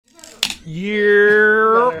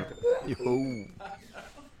Yeah. Yo.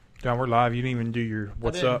 John, we're live. You didn't even do your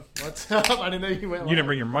what's up. What's up? I didn't know you went. You didn't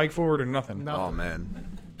bring your mic forward or nothing. No. Oh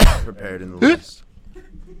man, prepared in the least.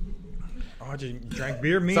 Oh, I just drank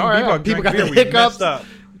beer. Me Sorry, and Bebop people drank got beer. the We hiccups. messed up.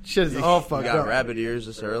 Shit is all You fucked got up. rabbit ears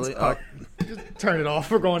this early. Oh, Turn it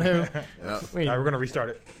off. We're going home. yeah. Wait, All right, we're gonna restart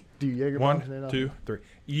it. do Jaeger One, bombs it up? 2, 3.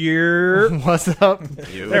 Yeah. What's up?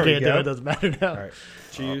 You. There I we can't go. do it. Doesn't matter now. All right.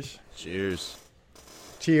 Cheers. Cheers.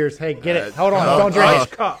 Cheers. Hey, get it. Uh, Hold on. oh, Don't drink Nice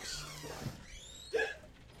it. cups.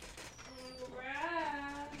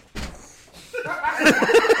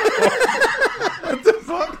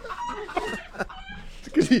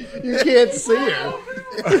 Because you can't see her.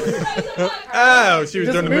 Oh, she was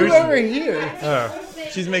Just doing the move moose. over here. Oh,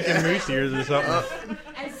 she's making moose ears or something.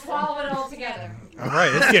 And swallow it all together. All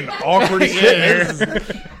right, it's getting awkward as shit here.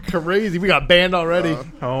 Crazy. We got banned already.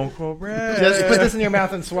 Uncle Brad. Just put this in your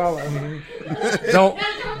mouth and swallow. Don't. No, don't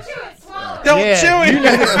chew it. Swallow. Don't Yeah, chew it. You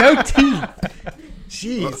know, no teeth.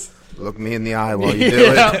 Jeez. Look me in the eye while you do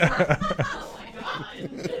it. Yeah. Oh my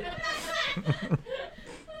god.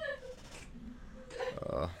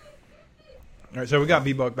 All right, so we got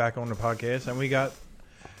B-Buck back on the podcast, and we got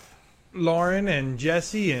Lauren and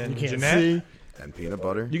Jesse and You can't Jeanette. see. And peanut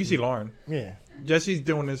butter. You can see Lauren. Yeah. Jesse's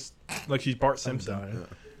doing this like she's Bart I'm Simpson. sorry.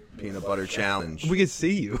 Peanut butter challenge. We can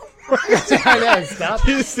see you. I know. Stop.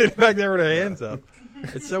 She's sitting back there with her hands up.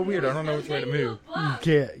 It's so weird. I don't know which way to move. You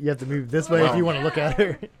can't. You have to move this way if you want to look at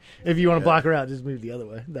her. If you want to block her out, just move the other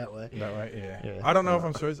way. That way. That right? Yeah. Yeah. I don't know if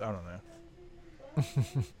I'm supposed. I don't know.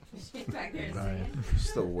 Back there. Right.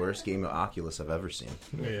 It's the worst game of Oculus I've ever seen.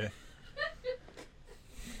 Yeah.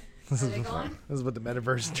 This Are is, they gone? this is what the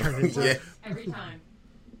metaverse turned into. Yeah. Every time.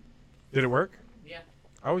 Did it work? Yeah.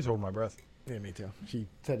 I always hold my breath. Yeah, me too. She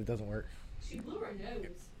said it doesn't work. She blew her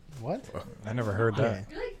nose. What? I never heard that.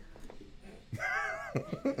 Really?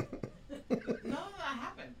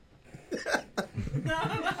 No, that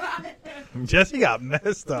happened. Jesse got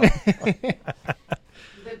messed up. The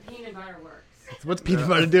peanut butter works. So what's peanut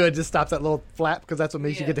butter do? It just stops that little flap because that's what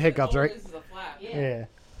makes you get the hiccups, right? This is a flap. Yeah.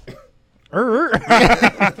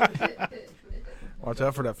 Yeah. Watch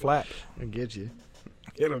out for that flap. It'll get you.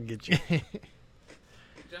 It'll get you.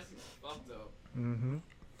 Jesse's fucked up. Mm-hmm.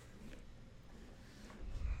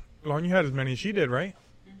 Lauren, you had as many as she did, right?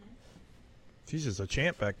 Mm-hmm. She's just a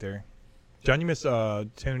champ back there. John, you missed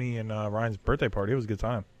Tony and Ryan's birthday party. It was a good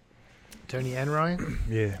time. Tony and Ryan?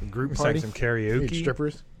 Yeah. Group We party? sang some You need karaoke.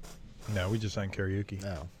 strippers? No, we just sang karaoke.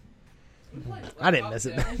 No. I didn't miss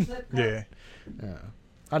it then. Yeah. No.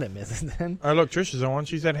 I didn't miss it then. I look, Trisha's on.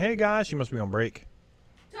 She said, hey, guys. She must be on break.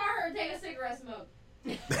 Tell her to take a cigarette smoke. Oh,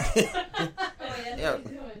 wait, that's Yeah. what he's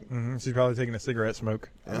doing. Mm-hmm. She's probably taking a cigarette smoke.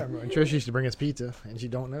 I remember when Trish used to bring us pizza, and she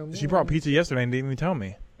don't know more. She brought pizza yesterday and didn't even tell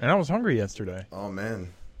me. And I was hungry yesterday. Oh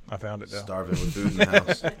man, I found it, though. starving with food in the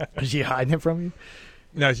house. Was she hiding it from you?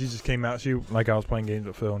 No, she just came out. She like I was playing games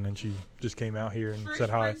with Phil, and then she just came out here and said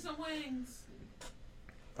hi. Bring some wings.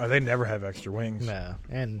 Oh, they never have extra wings. No.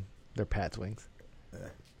 And they're Pat's wings.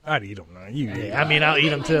 I'd eat them. No, you eat Yeah, I mean, I'll eat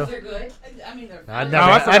them too. They're good. I mean, they're I fine. never,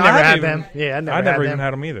 I I forgot- never I had didn't them. Yeah, I never, I never had even them.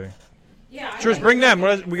 had them either. Yeah. I Trish, like bring them.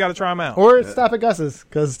 them. We got to try them out. Or stop at Gus's,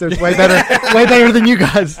 because they're way better, way better than you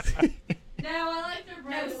guys. No, I like their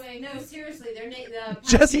bread wings. No, seriously, they're the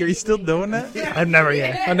Jesse, are you still doing that? I've never,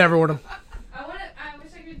 I never ordered them. I wish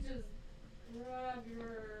I could just rub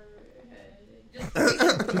your head.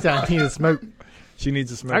 Just She's telling me to smoke. She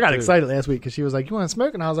needs to smoke. I got too. excited last week because she was like, "You want to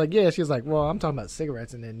smoke?" And I was like, "Yeah." She was like, "Well, I'm talking about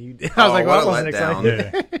cigarettes." And then you, I was like, "Well, I what a wasn't letdown.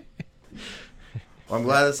 excited." Yeah. Well, I'm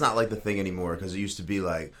glad that's not like the thing anymore because it used to be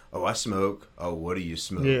like, oh, I smoke. Oh, what do you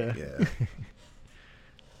smoke? Yeah.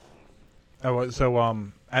 Oh,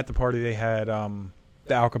 so at the party they had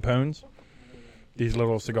the Al Capones, these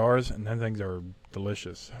little cigars, and them things are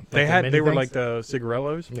delicious. the mini They were things? like the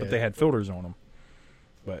cigarellos, Yeah. but they had filters on them.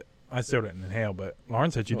 But I still didn't inhale. But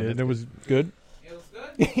Lauren said she Well, did. that's It was good. It was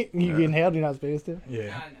good. You get inhaled, you're not supposed to.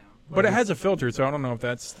 Yeah. I know. But it has a filter, so I don't know if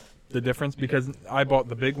that's the difference because I bought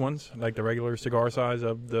the big ones, like the regular cigar size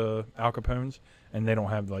of the Al Capones, and they don't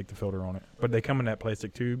have like the filter on it. But they come in that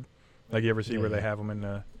plastic tube, like you ever see where Yeah. they have them in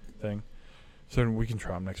the thing. So we can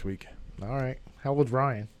try them next week. All right. How old's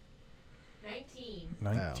Ryan? 19.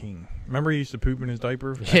 19. Remember he used to poop in his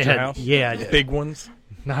diaper at your house? Yeah, I did. Big ones.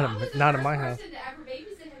 Not I was in, the not in first my house. person to ever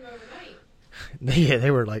babysit him overnight. Yeah,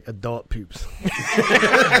 they were like adult poops.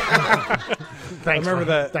 Thanks, remember Ryan.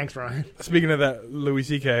 that- Thanks, Ryan. Speaking of that, Louis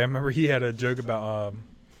C.K., I remember he had a joke about,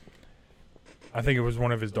 I think it was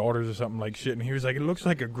one of his daughters or something like shit, and he was like, it looks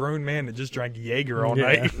like a grown man that just drank Jaeger all Yeah,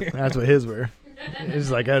 night. that's what his were. It's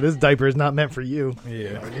like, oh, this diaper is not meant for you.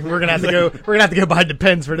 Yeah. We're gonna have to go. We're gonna have to go behind the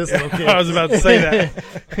pens for this little kid. I was about to say that.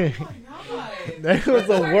 Oh my That was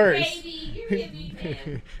the worst. Baby, you hit me,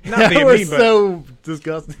 man. Not That being was mean, but so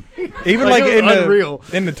disgusting. even like, like it in was the unreal.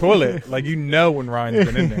 in the toilet, like you know when Ryan's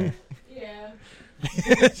been in there.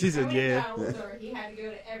 Yeah. She said, "Yeah." He had to go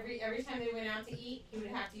to every time they went out to eat, he would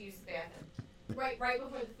have to use the bathroom. Right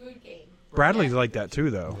before the food came. Bradley's like that too,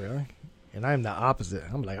 though. Really? And I'm the opposite.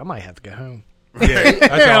 I'm like, I might have to go home. Yeah,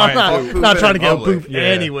 that's how I I'm am not, too. Poop not in trying to go public. poop Yeah.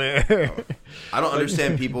 anywhere. I don't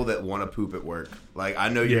understand people that want to poop at work. Like, I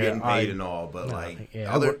know you're Yeah, getting paid and all, but No, like yeah,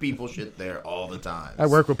 I other work- people shit there all the time. I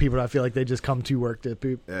work with people that I feel like they just come to work to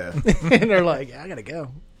poop. Yeah. And they're like, I gotta go.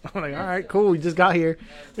 I'm like, all right, cool. You just got here.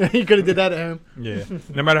 You could have did that at home. Yeah,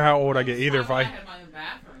 no matter how old I get, either if I have my own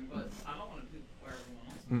bathroom, but I don't want to poop where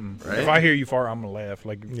everyone else. Right? if I hear you fart, I'm gonna laugh.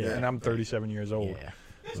 Like, Yeah. and I'm 37 years old, Yeah,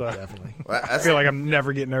 so definitely. Well, I that's, feel like I'm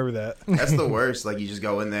never getting over that. that's the worst. Like, you just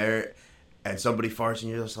go in there and somebody farts and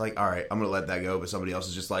you're just like, all right, I'm gonna let that go. But somebody else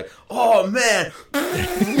is just like, oh man,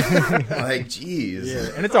 like, jeez.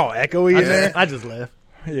 Yeah, and it's all echoey in there. I just laugh.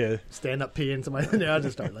 Yeah, Stand up peeing somebody in there. I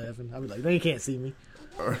just start laughing. I'll be like, they can't see me.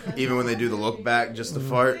 Or even when they do the look back just to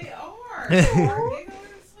fart. They are. They are.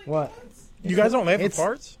 It's like, What? you guys don't laugh at It's-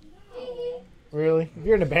 farts. Really? If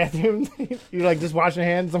you're in the bathroom, you're like just washing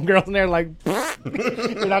hands. Some girls in there like,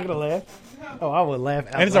 you're not gonna laugh. Oh, I would laugh.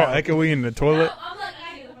 Out And it's all loud. echoey in the toilet. I'm like,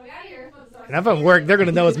 I get the fuck out of here. And if I'm at work, they're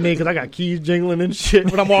gonna know it's me because I got keys jingling and shit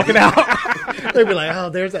when I'm walking out. They'd be like, "Oh,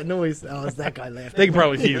 there's that noise. Oh, it's that guy laughing." They can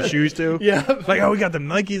probably see your shoes too. Yeah. Like, oh, we got them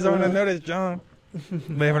Nikes on. I noticed, John.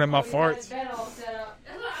 Laughing at my farts. Bed all set up.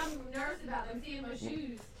 That's what I'm nervous about. Them seeing my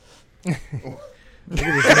shoes.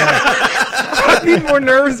 I'd be more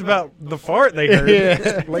nervous about the fart they heard.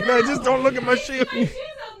 Yeah. Like, no, just don't look at my shoes. My shoes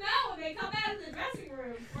will know when they come out of the dressing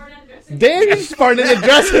room. Or not the dressing Damn, you just farted in the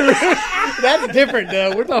dressing room. That's different,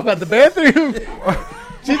 though. We're talking about the bathroom.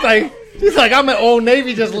 She's like, I'm at Old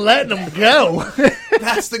Navy just letting them go.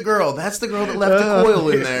 That's the girl. That's the girl that left the coil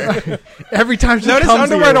in there. Every time she No, this comes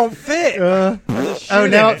underwear here. don't fit. Oh,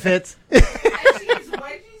 now it fits. and she's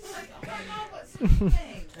white. She's like, oh my god, what's the thing?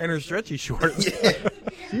 And her stretchy shorts.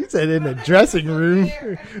 She said in the dressing room.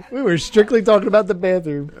 We were strictly talking about the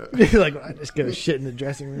bathroom. Like, I just go shit in the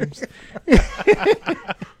dressing rooms.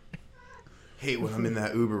 Hate when I'm in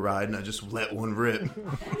that Uber ride and I just let one rip.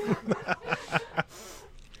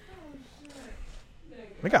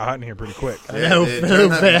 It got hot in here pretty quick. I know, It so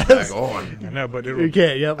turned that fast. back on. I know, but it'll. You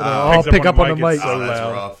can't, yep. Oh, I'll picks pick up on the mic. It's Oh, so that's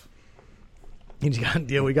loud. rough. You just got to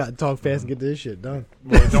deal. We got to talk fast and get this shit done.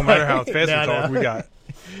 Well, it don't matter how fast No, we talk. no. We got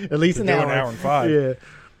At least to an do hour. an hour and 5. Yeah.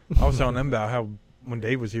 I was telling them about how when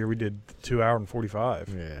Dave was here, we did 2 hour and 45.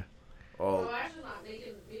 Yeah. Oh, Oh, actually not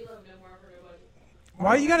making meatloaf no more for nobody.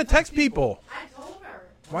 Why you got to text people? I told her.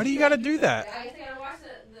 Why do you got to do that? I guess I gotta watch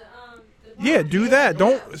the Yeah, do that.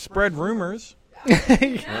 Don't spread rumors. No, I can't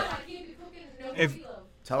be cooking no more If- meatloaf.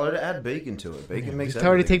 tell her to add bacon to it. Bacon makes Tell her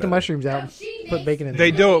to everything take the better. mushrooms No, out. she Put makes- bacon in They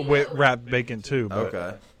there. do it with wrapped bacon too. But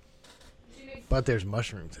Okay. she makes But there's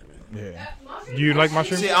mushrooms in it. yeah. mushrooms. Do you like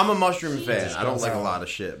mushrooms? See, I'm a mushroom fan. I don't like a lot of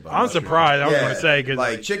shit. But I'm mushrooms- surprised. I was Yeah, going to say because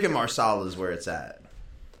like chicken marsala is where it's at.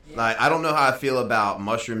 Like, I don't know how I feel about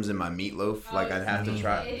mushrooms in my meatloaf. Like, I'd have to It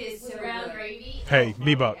try. is so brown gravy. Hey,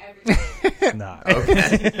 B-Buck. nah.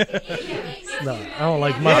 Okay. No, I don't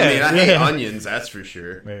like I mushrooms. mean, I hate Yeah. onions. That's for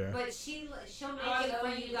sure. Yeah. But she'll make it for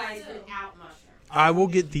you guys without mushrooms. I will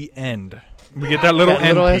get the end. We get that little That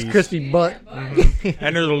end little ass piece. crispy butt.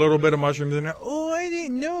 And there's a little bit of mushrooms in there. Oh, I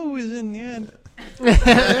didn't know it was in the end.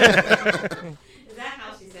 Is that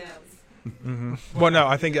how she sounds? Well, no,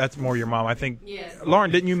 I think that's more your mom. I think Yes.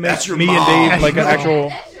 Lauren, didn't you make That's your me mom. and Dave like an actual?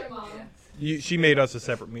 That's your mom. She made us a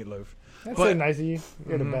separate meatloaf. That's But- so nice of you.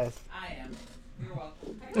 You're the best. I am. You're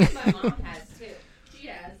welcome. I think my mom has too. She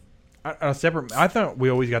has. A separate. I thought we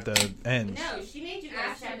always got the ends. No, she made you guys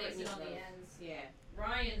Ashley separate makes it on the meatloaf. ends. Yeah.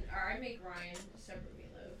 Ryan, or I make Ryan a separate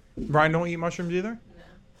meatloaf. Ryan don't eat mushrooms either.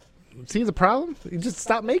 No. See the problem? You just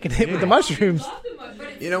stop making it with the mushrooms. Love the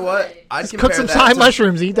mushrooms. You know what? I'd Just compare cook some that Thai to-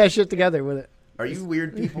 mushrooms. Eat that shit together with it. Are you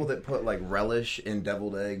weird people that put like relish in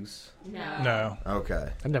deviled eggs? No. No. Okay.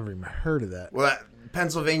 I've never even heard of that. Well,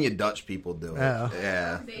 Pennsylvania Dutch people do it. Oh.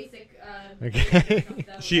 Yeah. Basic. Okay.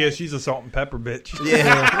 She is. She's a salt and pepper bitch.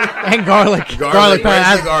 Yeah. And garlic. Garlic. Where's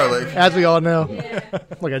as, the garlic? as we all know. Yeah.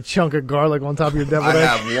 Like a chunk of garlic on top of your I deviled egg.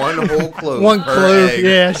 have one whole clove. One per clove. egg.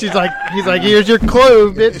 Yeah, he's like, here's your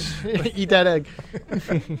clove, bitch. Eat that egg.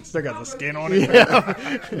 Still got the skin on it. Yeah.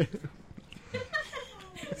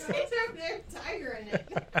 It's over there, tiger in it.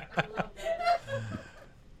 I love that.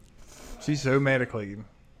 She's so mad at Clayton.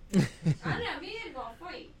 I don't know. Me and him gonna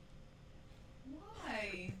fight.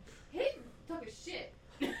 Why? He took a shit.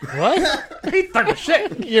 What? He took a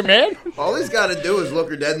shit. You mad? All he's got to do is look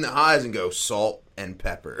her dead in the eyes and go salt and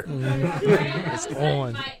pepper. It's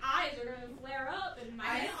on. My eyes are gonna flare up, and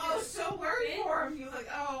my I was so worried for him. He was like,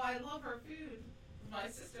 "Oh, I love her food." My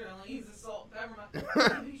sister-in-law, he's a salt and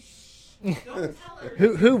pepper. Shh, don't tell her.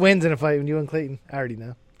 Who wins in a fight when you and Clayton? I already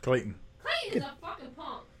know. Clayton. Clayton's a fucking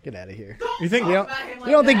punk. Get out of here. You think? You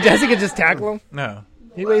don't think Jesse could just tackle him? No.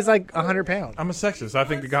 He weighs like 100 pounds. I'm a sexist. I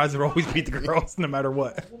think the guys would always beat the girls no matter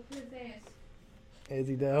what. Whoop his ass. Is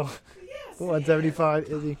he though? Yes. 175,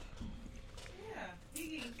 is he? Yeah.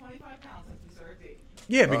 He gained 25 pounds since we started dating.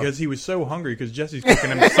 Yeah, because he was so hungry because Jesse's cooking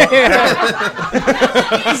him something.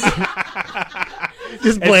 Just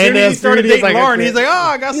As bland soon as he ass started food. dating Lauren, he's like, "Oh,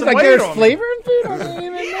 I got he's some like, weight there's on me." flavor in food? I didn't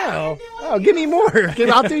even know. Oh, give me more. Give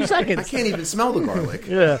about 2 I seconds. can't even smell the garlic.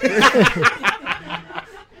 Yeah. I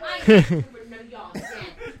ain't with no y'all.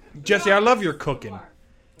 Jesse, I love your cooking.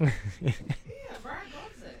 Yeah, Brian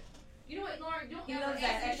loves it. You know what, Lauren? Don't He ever loves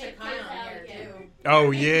that ask me extra to kind take on out here, again. too.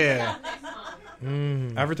 Oh yeah. Next time.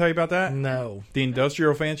 Mm, I ever tell you about that? no. The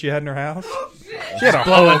industrial fan she had in her house. Oh, shit. She had a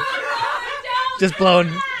Blowing, Don't just blowing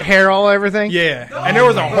hair all everything. Yeah, and there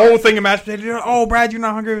was a whole thing of mashed potatoes. Oh, Brad, you're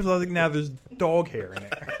not hungry? I was like, "Now there's dog hair in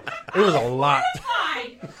it." It was a lot.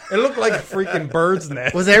 fine. It looked like a freaking bird's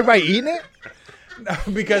nest. Was everybody eating it?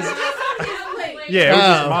 Because Yeah. yeah, it was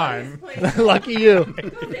just Oh. mine. Lucky you.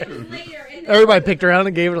 Everybody picked around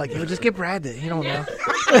and gave her like, yo, just get Brad that. He don't know.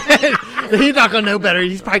 He's not gonna know better.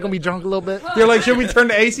 He's probably gonna be drunk a little bit. They're like, "Should we turn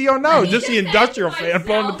the AC on?" No, just the industrial fan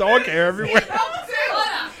blowing the dog hair everywhere.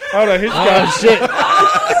 Hold on, here's Oh got shit!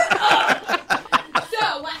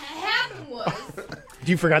 So what happened was,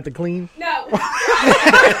 You forgot to clean. no. That's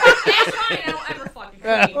fine. I don't ever fucking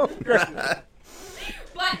clean. Oh, great.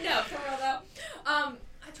 But no, for real though. I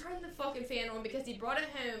turned the fucking fan on because he brought it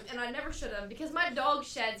home, and I never should have because my dog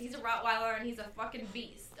sheds. He's a Rottweiler and he's a fucking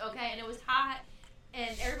beast. Okay, and it was hot,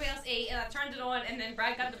 and everybody else ate, and I turned it on, and then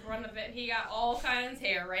Brad got the brunt of it, and he got all kinds of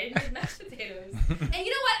hair right in his mashed potatoes. And you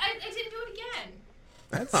know what? I didn't do it again.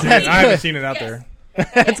 That's I haven't good. seen it out Yes.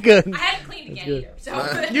 there. That's good. I haven't cleaned again good. either.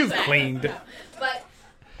 So You've cleaned. No. But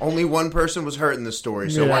Only one person was hurt in the story,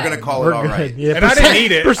 so Yeah. we're gonna call We're it all good. right. Yeah, And I didn't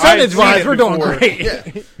eat it. I had Percentage-wise, seen it we're doing before. great. Yeah.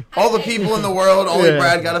 All the people in the world, only Yeah.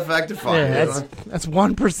 Brad got affected. Fine. Yeah, that's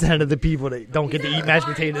 1% of the people that don't get to eat mashed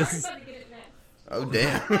potatoes. I'm about to get it next. Oh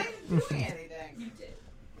damn! I didn't do anything. You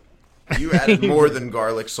did. You added more than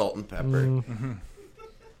garlic, salt, and pepper. Mm.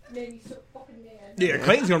 Made me so fucking mad. Yeah,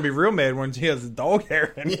 Clayton's gonna be real mad when she has dog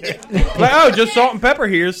hair in it. Like, oh, just salt and pepper.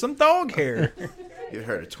 Here's some dog hair. You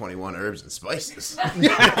heard of 21 herbs and spices?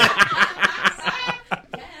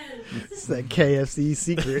 It's that KFC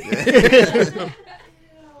secret.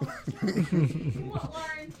 What,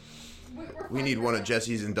 Lauren? We need one of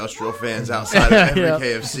Jesse's industrial fans outside of every Yeah.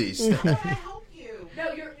 KFC. How can I help you?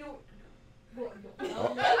 No, you're.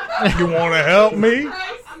 You want to help me?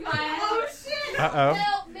 Oh shit! Uh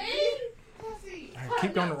Help me! Pussy. oh.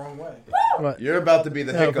 Keep going the wrong way. What? You're about to be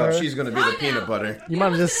the Oh, hiccup. Barrett? She's going to be the peanut butter. You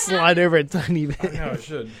might just slide over a tiny bit. No, it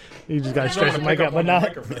should. You just got to I'm stretch gonna the mic pick out, up but on the not.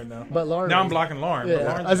 microphone now. But Lauren. Now I'm blocking Lauren. But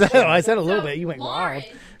Yeah, Lauren's I said a little bit. You went Lauren wild.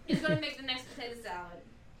 is going to make the next potato salad.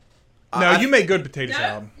 No, I- you make good potato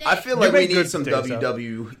salad. I feel You like we make need good some potato salad.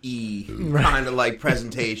 WWE kind of like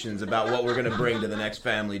presentations about what we're going to bring to the next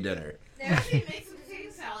family dinner. Jesse makes some potato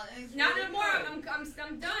salad. And it's Not really no more. good.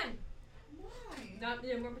 I'm done. Why? Not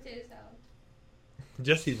no more potato salad.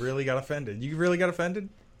 Jesse really got offended. You really got offended?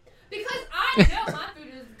 Because I know my food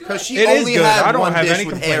is good. Because she It is only good. I had don't one have dish any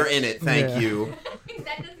with hair complaints. in it. Thank Yeah. you. That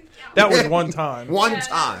doesn't count. That was one time. One Yeah,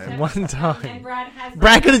 time. One And time. Brad has.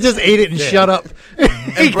 Brad could have just ate it and Yeah. shut up.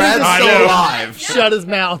 And Brad's I still know. alive. Shut his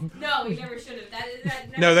mouth. No, you never should have. That is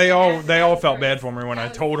that. No, they all felt bad for me when I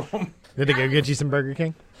told them. Did they go get you some Burger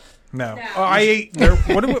King? No. No. Oh, I ate.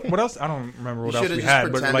 What else? I don't remember what You else should have we just had,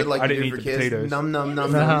 but pretended like, like I you didn't do eat for the kids. potatoes. Num num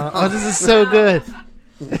num Uh-huh. num. Oh, this is so good.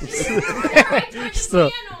 So-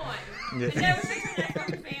 Fan on. Yeah. I never fixed that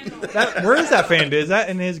fucking fan on. Where is that fan? Is that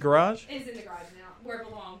in his garage? It's in the garage now, where it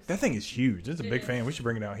belongs. That thing is huge. It's a big fan. We should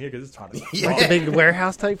bring it out here because it's hot as Yeah. Like the big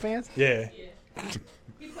warehouse type fans? Yeah. Yeah.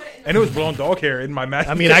 You put it in And it was blowing dog hair in my mouth.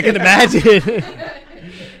 I mean, I can imagine.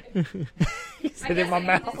 He I said in guess my I ate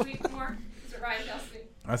mouth. this week more. It's a Ryan Dusty.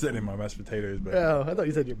 I said in my mashed potatoes, but Oh, I thought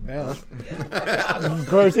you said your mouth.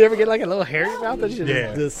 Gross. You ever get like a little hair in your mouth? That shit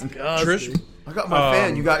Yeah. is disgusting. Trish, I got my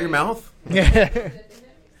fan. You got your mouth? Yeah.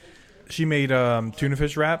 she made tuna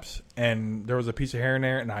fish wraps, and there was a piece of hair in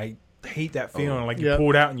there, and I hate that feeling. Like you Yep. pull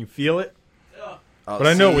it out and you feel it, Oh, but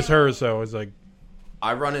I know see, it was hers, so I was like,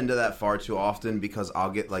 I run into that far too often because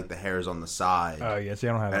I'll get like the hairs on the side. oh yeah, see,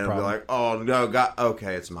 I don't have and that I'll be problem. like, oh no,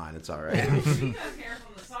 okay, it's mine. It's all right. She has hair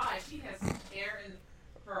from the side. She has hair in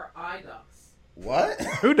her eye ducts. What?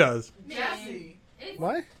 Who does? Jesse. It's,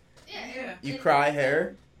 What? Yeah. Yeah. Yeah. You cry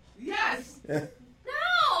hair? Yes.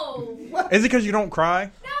 No. Is it because you don't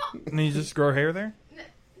cry No. and you just grow hair there? No,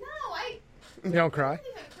 I You don't cry. don't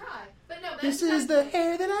think I cry. But no, This that's is the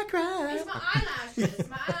hair that I cry. It's my eyelashes.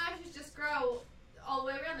 My eyelashes just grow all the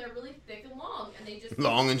way around. They're really thick and long, and they just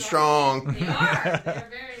Long and strong. They are. They're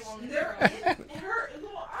very long and They're strong. her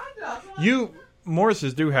little eye ducts. You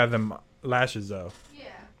Morris's do have them lashes though, Yeah.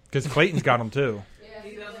 because Clayton's got them too. Yeah.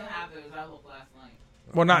 He doesn't have those. I looked last night.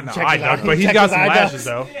 Well, not in the Check eye his eye- duct, but he's check got his some eye lashes ducts.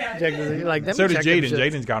 though. Yeah. Check this, like, them So did check them Jaden.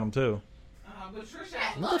 shits. Jaden's got them too. But Trisha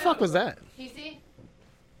has What the fuck was that? PC?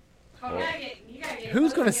 Oh, you gotta get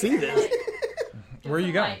Who's gonna see this? Where are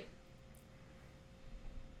you going?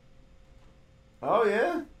 Oh,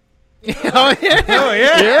 yeah? Oh yeah. Oh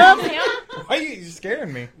yeah. Yeah. Why are you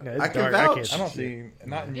scaring me? No, it's I can dark. vouch. I don't see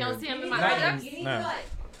not in You your. don't see them in my not eye in- ducts? You need No. what?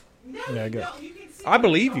 No, Yeah, you good. don't. You can see I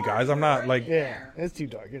believe you guys. I'm not like. Yeah, it's too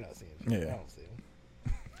dark. You're not seeing it. Yeah.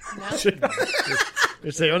 I don't see them.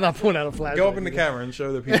 Just say, I'm not pulling out a flashlight. Go up in the camera and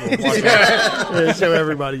show the people watching. Yeah, show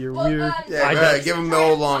everybody you're Well, weird. Yeah, I go got- ahead. Give him the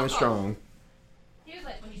old long and strong. He was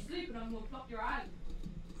like, when you sleep, I'm gonna pluck your eye.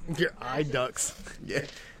 Your eye ducts. Yeah.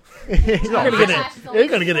 you're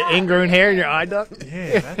gonna get an ingrown hair in your eye duct.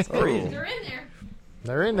 Yeah, that's Oh. crazy. They're in there.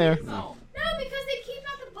 They're in there. No. No, because they keep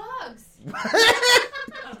out the bugs.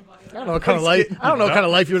 I don't know what kind of life. I don't know what kind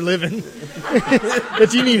of life you're living.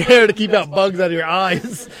 That you need hair to keep out bugs out of your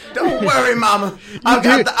eyes. Don't worry, Mama. I've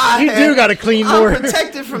got the eye You hair. do got to clean I'm more.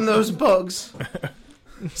 protected from those bugs.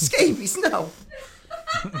 Scabies, no.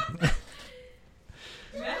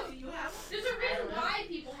 Matthew, you have There's a reason why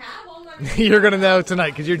people have them. I mean, You're gonna know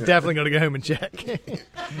tonight because you're definitely gonna go home and check.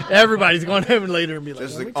 Everybody's going home later and be like,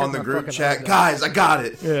 Just "Let me like on check the my group fucking chat. eye duct." Guys, I got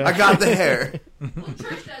it. Yeah. I got the hair. well, Trish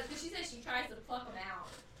does because she says she tries to pluck them out.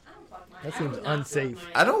 I don't pluck mine. That I seems would not unsafe.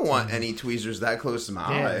 pluck mine. I don't want any tweezers that close to my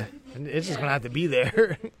Yeah, eye. and it's just gonna have to be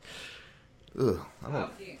there. Ugh, I I don't. was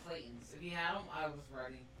getting Clayton's. If he had them, I was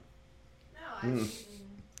ready. No,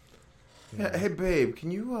 I Hey, babe, can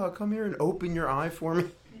you come here and open your eye for me?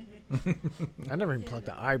 I never even plucked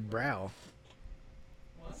an eyebrow,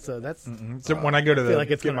 so that's. So when I go to I feel like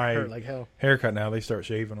it's get gonna my hurt like hell. haircut now, they start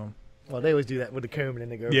shaving them. Well, they always do that with the comb and then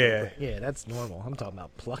they go. Yeah. Yeah, that's normal. I'm talking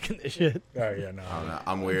about plucking this shit. Oh yeah, no. I don't know.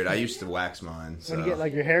 I'm weird. I used to wax mine. So. When you get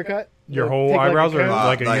like your haircut, Your you'll whole take, like, eyebrows a are comb, like a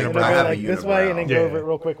Like, and I they'll unibrow. have go a like this way and then unibrow. go Yeah. over it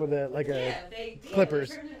real quick with a like a. Yeah, they Clippers.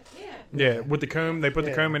 turn it- Yeah, with the comb, they put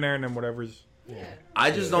the Yeah. comb in there, and then whatever's.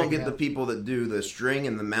 I just don't Break it get the out. people that do the string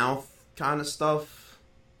in the mouth kind of stuff.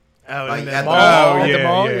 Oh, Like in at the the mall. mall, At the yeah,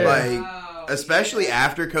 mall, yeah. Like, Oh, especially yeah.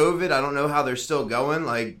 after COVID, I don't know how they're still going.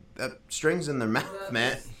 Like, that string's in their mouth,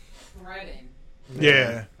 man. Threading.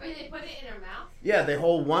 Yeah. Wait, they put it in their mouth? Yeah, they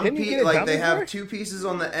hold one Didn't you piece, get it like done they have before? 2 pieces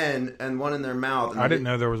on the end and one in their mouth. And I didn't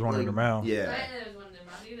they- know there was one in like, their mouth. I Yeah, didn't know there was one in their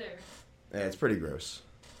mouth either. yeah, it's pretty gross.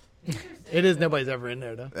 It is. Nobody's ever in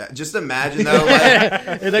there though. Just imagine though,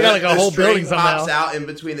 like They got like a the whole string building somehow. pops out in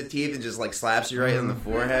between the teeth and just like slaps you right in the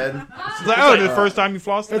forehead. It's like, oh, the first time you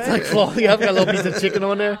flossed It's today? like claw. You have got a little piece of chicken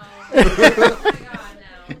on there. Oh my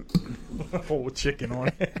god, no. whole chicken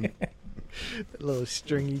on it. A little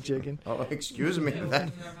stringy chicken. Oh, excuse me,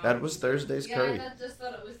 that was Thursday's Yeah, curry. I just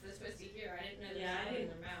thought it was the twisty here. I didn't know Yeah, that I was in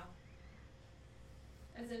didn't. their mouth.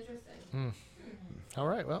 That's interesting. All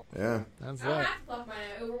right. Well, Yeah, that's I don't that. have to pluck mine.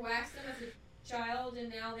 I overwaxed them as a child, and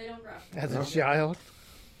now they don't grow. As a child.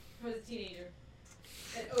 I was a teenager.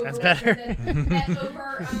 That's better. That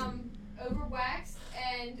overwaxed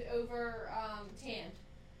and over tanned.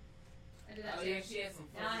 I did that Oh, too. yeah, she has some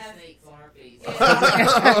Now I fuzzy have- snakes on her face.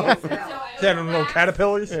 Yeah. So I Had them little overwaxed,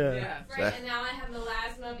 caterpillars. Yeah. Yeah. Right, and now I have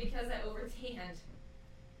melasma because I over tanned.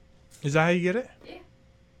 Is that how you get it?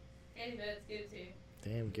 Andy Mode's good too.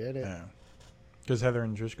 Damn, get it. Yeah. Because Heather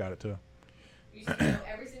and Trish got it too. We used to go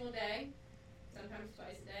every single day, sometimes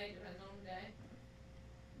twice a day, depends on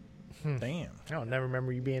the day. Damn. I don't never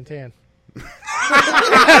remember you being tan. That's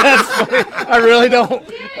funny. I really don't.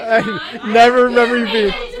 I never remember you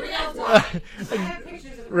being. Real dark. I have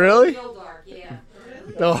pictures of Really? real dark, yeah.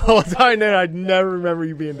 The whole time there, I never remember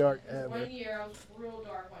you being dark ever. 1 year I was real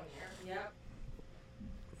dark 1 year.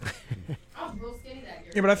 Yep. I was real skinny that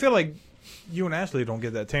year. Yeah, but I feel like you and Ashley don't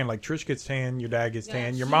get that tan. Like Trish gets tan, your dad gets Yeah,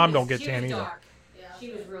 tan, your she mom was- don't get she tan was either. dark. Yeah.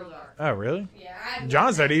 She was real dark. Oh, really? Yeah, I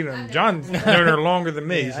John said even. John's known her longer than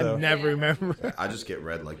me, Yeah, so. I never remember. I just get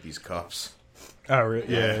red like these cups. Oh, really?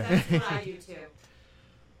 Yeah. That's what I do too.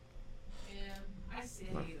 Yeah. I say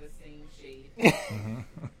the same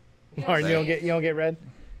shade. Martin, you don't get red.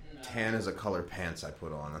 No. Tan is a color pants I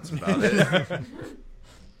put on. That's about it.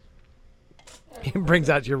 It brings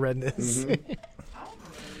out your redness. Mhm. I don't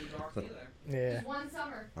remember any dark either. Yeah. Just one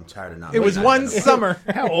summer. I'm tired of not. It was being one identified. summer.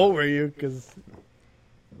 How old were you? Because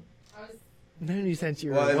I was Then since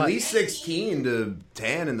you were Well, at what? least 16 to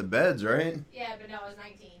tan in the beds, right? Yeah, but no, I was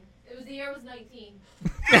 19. It was the year I was 19.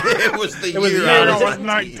 It was the was year the I year I was was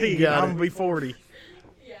 19. 19. Got I'm it. going to be 40.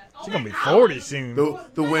 Yeah. She's going to be 40 soon.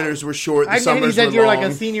 The winters were short, the I think he summers said were you were long.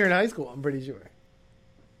 like a senior in high school. I'm pretty sure.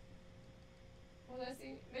 Was I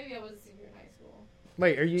senior? Maybe I was a senior in high school.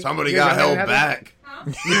 Wait, are you? Somebody you're got younger held than back. Huh?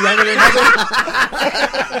 Heather? You younger than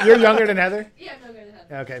Heather? You're younger than Heather? Yeah, I'm younger than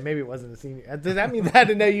that. Okay, maybe it wasn't a senior. Does that mean that I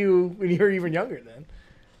didn't know you when you were even younger then?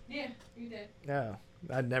 Yeah, you did. No.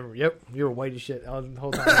 I never. Yep, you were white as shit. I was the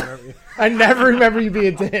whole time. I never remember you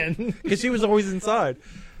being 10. Because she was always inside.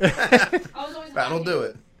 I was always That'll white. do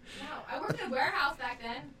it. No, I worked in a warehouse back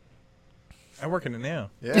then. I work in it now.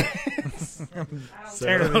 Yeah. I don't,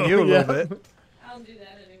 Tanner than you a Yeah. little bit. I don't do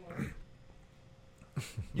that anymore.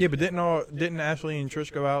 Yeah, but didn't Ashley and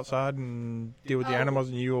Trish go outside and deal with the animals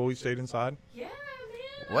and you always stayed inside? Yeah,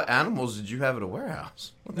 man. What animals did you have at a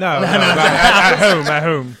warehouse? No, at home, at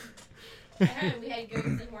home. At home, we had goats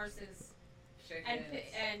and horses and Chickens.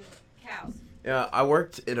 and cows. Yeah, I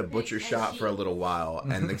worked in a butcher shop for a little while,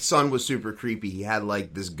 and the son was super creepy. He had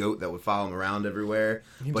like this goat that would follow him around everywhere,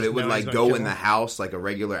 but just it would know he's like gonna go kill in the him. house like a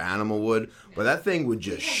regular animal would. But that thing would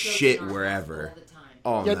just We had goats shit in our house wherever. all the time.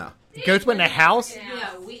 Oh Yeah. no! Goats went in the house?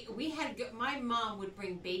 Yeah, we had my mom would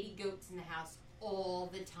bring baby goats in the house all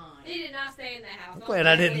the time. They did not stay in the house. I'm glad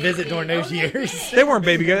I didn't visit during those years. They weren't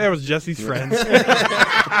baby guys. That was Jesse's friends. You know, I'm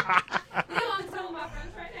telling my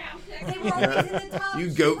friends right now. They were always in the tub. You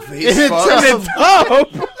goat In face the fuck!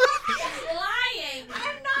 tub. Lying.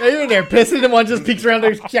 Are you in there pissing and one just peeks around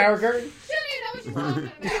the shower curtain? You don't even know what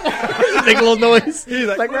you're talking about. Make a little noise. He's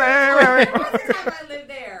like, Like, All the time I lived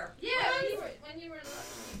there. Yeah, when you were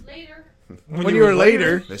later. when you were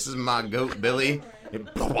later. This is my goat, Billy.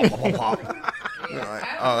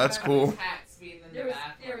 Oh, that's cool. Cats being in the There was,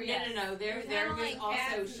 bathroom. No. There was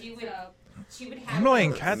also she would have. I'm not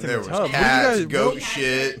eating cats in There the was tub. What do you cats, guys- goat had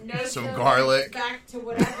shit, no some filter, garlic. back to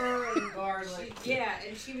whatever and garlic. Yeah,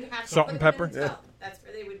 and she would have to Salt put and them pepper? in the tub. That's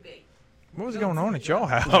where they would be. What was going on at y'all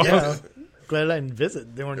house? Yeah. Glad I didn't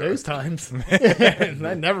visit during those times.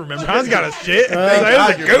 I never remember. John's got a shit. Thank There's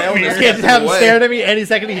God a you're goat mailing You here. this can't just have him away. staring at me any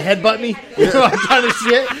second. He headbutt me. I'm trying to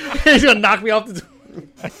shit. He's gonna knock me off the.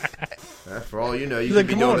 For all you know, you He's could like,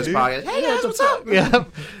 be "Come doing on, this dude." podcast. Hey guys, what's up? Yeah.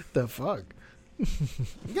 The fuck.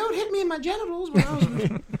 Goat hit me in my genitals when I was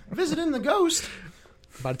visiting the ghost.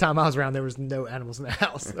 By the time I was around, there was no animals in the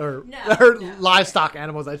house, or No. livestock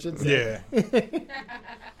animals, I should say. Yeah.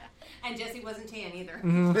 And Jessie wasn't tan either.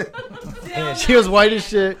 Yeah, she was white as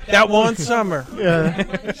shit. That one summer.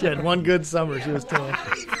 Yeah, she had one good summer. She was tan.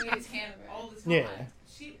 She gets tan all the time. Yeah. And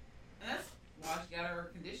that's why she got her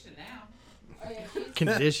condition now. Oh, yeah, she's,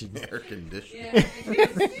 Condition. Air conditioning. yeah,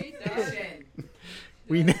 she's Condition.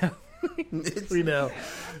 We know. It's- We know.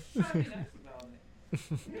 Try to be nice about it.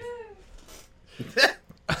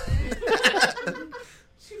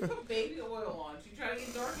 She put baby oil on. She tried to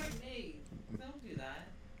get dark like me. Don't do that.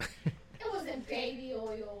 it wasn't baby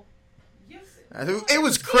oil. Yes. It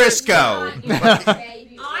was Crisco.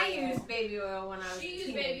 Baby oil. I used baby oil when I was. She a used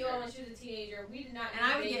teenager. baby oil when she was a teenager. We did not And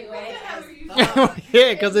I use would baby get oil. red. What the hell are you talking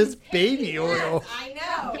Yeah, because it's baby oil. I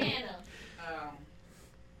know. Tropicana.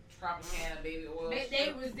 Tropicana baby oil.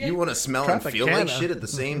 They was You want to smell and feel like Tropicana. shit at the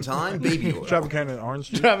same time? Baby oil. Tropicana and orange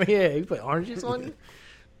juice. I mean, yeah, you put orange juice on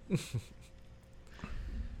you.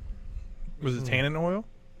 Was it tannin oil?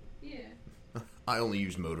 Yeah. I only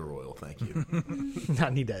use motor oil, thank you. I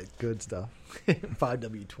need that good stuff.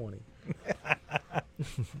 5W20. Either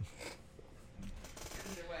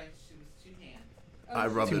way, she was too tan. I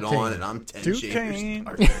rub it Toucan. on and I'm 10 Toucan.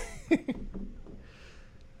 shapers.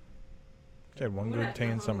 She had one good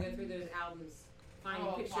tan summer. Go through those albums. Find a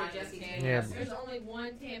Oh, picture find of the Jessie tan. tan. Yeah. There's only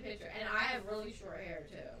one tan picture, and I have really short hair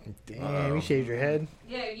too. Damn, you shaved your head.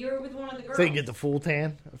 Yeah, you were with one of the girls. So you can get the full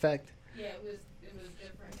tan effect. Yeah, it was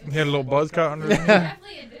different. You had a little buzz cut under It was it.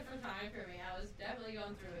 definitely a different time for me. I was definitely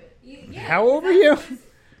going through it. Yeah, How old were you?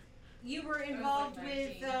 You were involved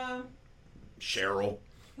with Cheryl.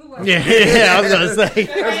 who was Yeah, it? yeah, I was gonna say.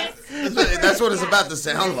 That's what it's about to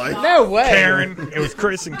sound like. No way. Karen. It was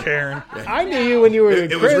Chris and Karen. I knew you when you were.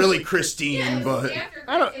 It was Chris. really Christine, but After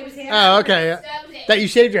I don't. Chris, it was Oh, okay. that was it. That you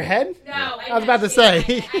shaved your head? No, I was about to say. I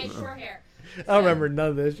had short hair. I don't remember none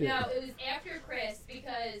of this shit. No, it was after Chris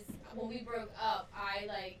because when we broke up,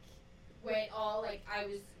 I went all I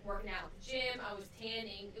was working out at the gym, I was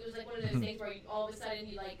tanning. It was like one of those things where you, all of a sudden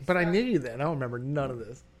you But I start- knew you then. I don't remember none of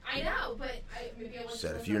this. I know, but maybe I wasn't. said,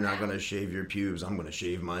 supposed if you're not know. going to shave your pubes, I'm going to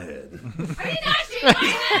shave my head. I did not shave my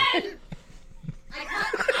head. I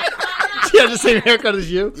cut She had the same haircut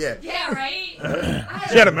as you. Yeah. Yeah, right.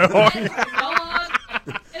 She had a mohawk. It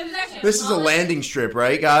was actually This is a landing strip,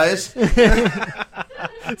 right, guys?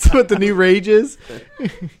 That's what the new rage is.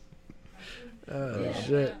 Oh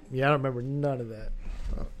shit! Yeah, I don't remember none of that.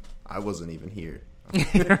 I wasn't even here.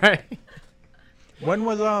 Right? When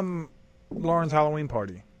was Lauren's Halloween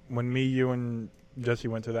party? When me, you, and Jesse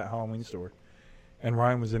went to that Halloween store, and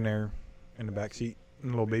Ryan was in there in the back seat, in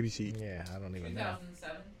the little baby seat. Yeah, I don't even know.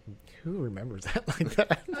 2007. Who remembers that like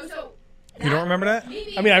that? Oh, so You don't remember that?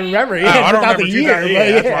 BB I mean, I remember. Oh, Yeah, I don't without remember the 2000 year.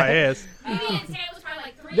 Yeah, But that's why I asked. BB and Sam was probably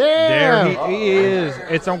like 3. There Damn. he is.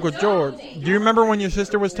 It's Uncle George. Do you remember when your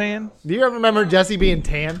sister was tan? Do you ever remember Jesse being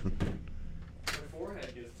tan? My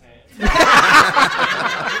forehead gets tan.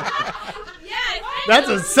 Yeah, That's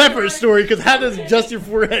a separate story. Because how does just your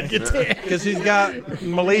forehead get tan? Because he's got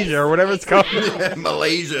Malaysia or whatever it's called.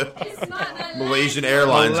 Malaysia. It's not the Malaysian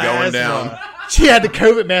Airlines going down. She had the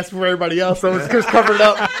COVID mask for everybody else, so it's just covered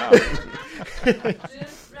up.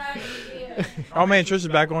 Just right here. Oh man, Trish is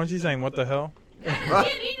back on. She's saying, "What the hell?" You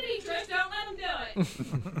need to be Trish. Don't let him do it.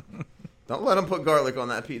 Don't let them put garlic on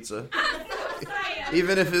that pizza. I'm so excited.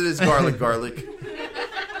 Even if it is garlic.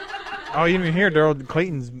 Oh, you didn't hear Daryl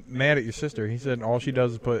Clayton's mad at your sister. He said all she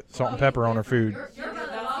does is put salt and pepper on her food. Your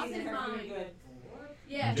brother lost his mind.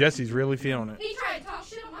 Yeah. Jesse's really feeling it. He tried to talk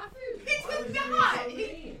shit on my food. He did not.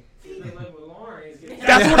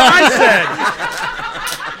 That's what I said.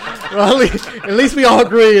 Well, at least we all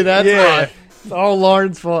agree that's Yeah. it's all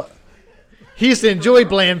Lauren's fault. He used to enjoy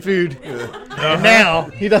bland food, and now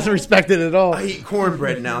he doesn't respect it at all. I eat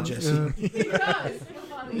cornbread now, Jesse. He does. It's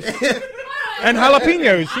funny. And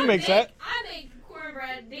jalapenos. She makes that. I make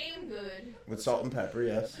cornbread damn good. With salt and pepper,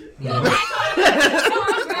 yes. Cornbread.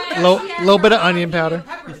 Little bit of onion powder.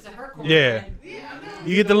 Peppers to her corn. Yeah.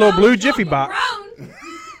 You get the little blue Jiffy box.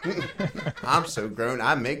 Grown. I'm so grown,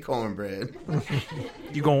 I make cornbread.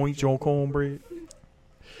 You gonna eat your cornbread?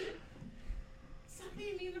 Stop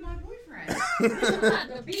being mean to my boyfriend.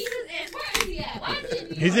 The beef is in. Where is he at? Why is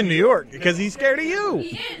he? He's in New York because he's scared of you.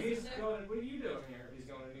 He is. What are you doing here? He's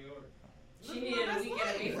going to New York. She needed a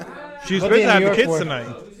weekend away from her. She was What's he supposed in to have New the York kids for? tonight.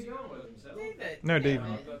 Who's he going with himself? David. No,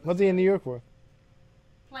 David. What's he in New York for?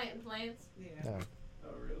 Planting plants. Yeah. Oh,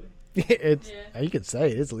 really? It's Yeah. you could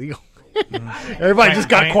say it. It's legal. Everybody just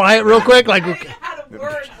got quiet real quick. Like, I had a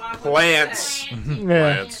word while Plants.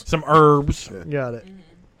 yeah, Some herbs. got it.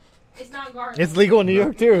 It's not garden. It's legal in New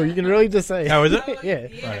York too. You can really just say. Oh, is it? Yeah.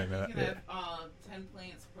 Yeah, I didn't know you that. can have 10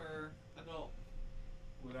 plants per adult.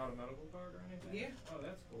 Without a medical card or anything? Yeah. Oh,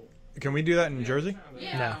 that's cool. Can we do that in Jersey?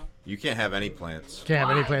 Yeah. No. You can't have any plants. Can't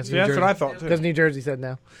have any plants in Yeah, New that's what I Jersey. thought Because too. New Jersey said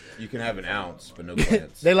no. You can have an ounce, but no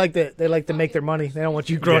plants. They like to make their money. They don't want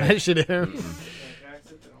you growing Yeah. that shit in. Can't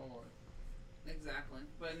tax it, then hold on. Exactly.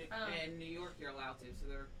 But in New York, you're allowed to, so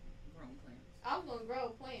they're growing plants. I was gonna grow a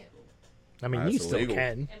plant. I mean, That's you still illegal.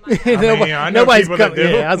 can. In my I mean, I know nobody's people that coming.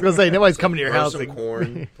 do. Yeah, I was gonna say nobody's coming to your Grow house. some and-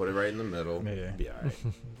 corn, put it right in the middle. Yeah. Be all right.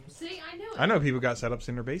 See, I knew it. I know people got setups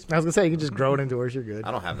in their basement. I was gonna say you can just grow it indoors. You're good.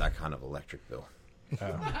 I don't have that kind of electric bill. We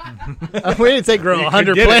didn't say grow You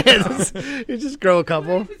 100 could get plants. You just grow a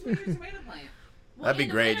couple. What if it's your tomato plant? That'd be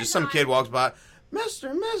great. Just some kid walks by. Mister,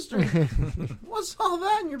 what's all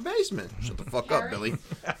that in your basement? Shut the fuck up, Billy.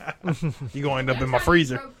 You gonna end up You in my ever tried to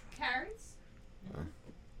freezer. grow carrots,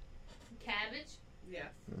 cabbage, Yes.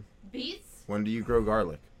 beets, When do you grow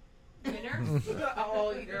garlic? winter.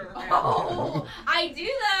 Oh, you're right. Oh, I do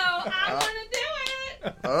though. I want to do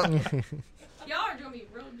it. Oh, Y'all are doing me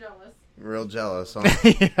real jealous. real jealous. Huh? I'm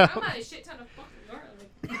at a shit ton of fucking garlic.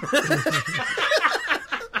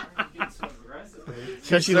 Being so aggressive.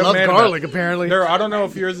 Because she so loves mad about garlic, apparently. There, I don't know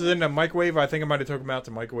if yours is in the microwave. I think I might have took them out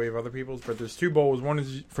to microwave other people's, but there's 2 bowls. One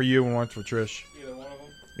is for you and one's for Trish. Either one of them.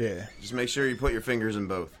 Yeah. Just make sure you put your fingers in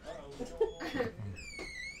both.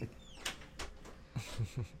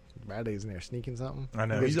 Bradley's in there sneaking something. I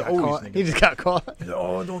know. He He's just got always caught. sneaking. He just got caught. He's like,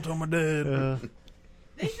 oh, don't tell my dad.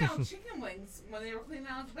 They found chicken wings when they were cleaning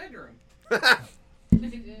out his bedroom.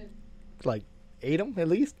 Like, ate them at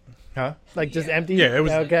least? Huh? Like, just Yeah. empty? Yeah, it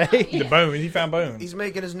was- Okay. The bones. He found bones. He's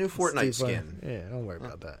making his new Fortnite skin. Yeah, don't worry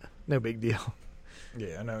about that. No big deal.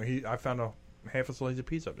 Yeah, I know. I found a half a slice of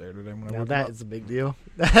pizza up there today when I Now woke that up. is a big deal.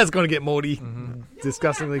 That's going to get moldy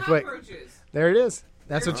disgustingly Yeah, quick. cockroaches. There it is.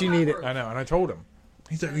 That's what you needed. I know, and I told him.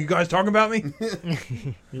 He's like, you guys talking about me?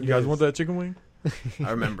 You guys want that chicken wing?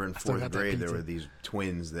 I remember in still 4th got that grade there pizza. were these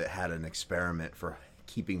twins that had an experiment for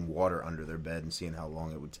keeping water under their bed and seeing how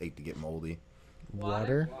long it would take to get moldy.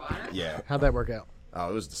 Water? Yeah. How'd that work out? Oh,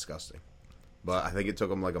 it was disgusting. But I think it took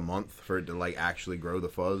them like a month for it to like actually grow the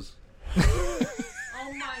fuzz. Oh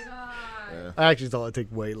my god. Yeah. I actually thought it'd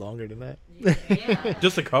take way longer than that. Yeah.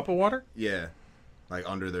 Just a cup of water? Yeah. Like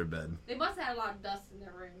under their bed. They must have had a lot of dust in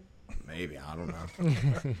their room. Maybe, I don't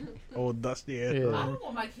know. Old dusty ass. Yeah. I room. don't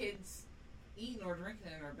want my kids eating or drinking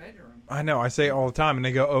in our bedroom. I know. I say it all the time, and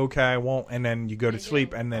they go, "Okay, I won't," and then you go to They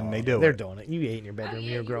sleep, do. and then they do They're it. doing it. You ate in your bedroom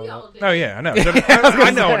when you were growing up. Oh yeah, I know.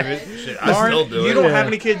 I know what it is. Shit, I Lauren, still do you it. don't Yeah. have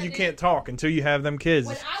any kids, you can't talk until you have them kids.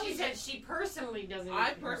 When I was at, she personally doesn't. I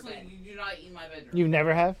eat in her personally bed. do not eat in my bedroom. You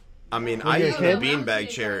never have? I mean, When I you were eat a in the kid? beanbag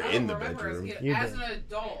chair I in the don't remember as a bedroom. kid. You As did. an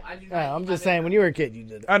adult, I do not. eat I'm in just my saying, when you were a kid, you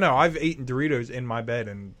did it. I know. I've eaten Doritos in my bed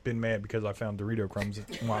and been mad because I found Dorito crumbs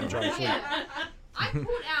while I'm trying to sleep. Yeah. I pulled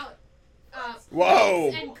out.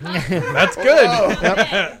 Whoa. And cups That's good.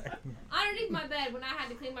 underneath my bed when I had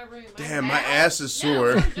to clean my room. Damn, my ass is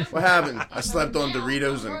sore. What happened? I slept on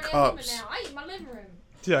Doritos and cups. Now. I eat in my living room.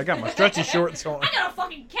 See, I got my stretchy shorts on. I got a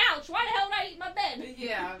fucking couch. Why the hell did I eat in my bed?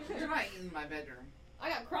 Yeah, you're not eating in my bedroom. I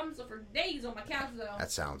got crumbs for days on my couch though.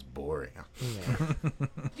 That sounds boring.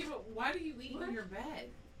 Yeah, but why do you eat in your bed?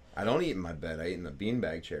 I don't eat in my bed. I eat in the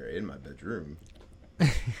beanbag chair in my bedroom.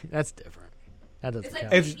 That's different. That doesn't It's like-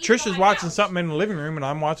 count. If Eat Trisha's on my watching couch. something in the living room and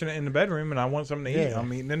I'm watching it in the bedroom and I want something to eat, Yeah.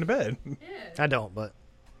 I'm eating in the bed. Yeah. I don't, but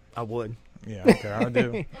I would. Yeah, okay, I do. I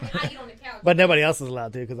mean, I eat on the couch. But nobody else is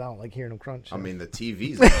allowed to because I don't like hearing them crunch. I mean, the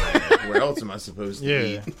TV's in my bed. Where else am I supposed to Yeah.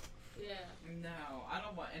 eat? Yeah. No, I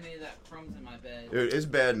don't want any of that crumbs in my bed. Dude, it's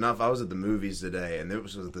bad enough. I was at the movies today, and there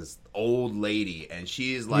was this old lady, and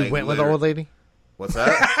she's like... you went with the old lady? What's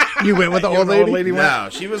that? You went with the You old and the old lady? lady went? No,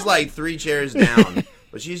 she was like 3 chairs down,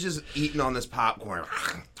 but she's just eating on this popcorn.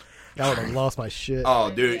 I would have lost my shit.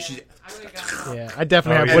 Oh, dude, she's... I would have got Yeah, I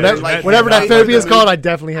definitely Oh, have yeah, whatever, like- whatever that like phobia is the called. movie- I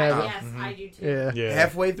definitely have it. Yes, I do too. Yeah. Yeah.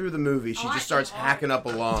 Halfway through the movie, she Oh, just starts I- hacking up a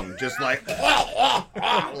lung, just like...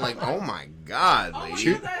 like, oh my God, Oh, lady.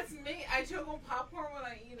 yeah, that's me. I choke on popcorn when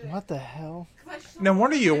I eat it. What the hell? 'Cause I shove No it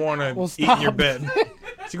wonder in you my want to mouth. eat in your bed.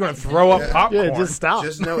 She's going to throw up Yeah. popcorn. Yeah, just stop.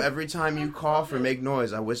 Just know every time you cough or make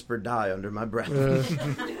noise, I whisper die under my breath. Oh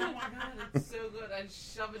my god, it's so good. I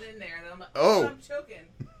shove it in there and I'm like, Oh. I'm choking.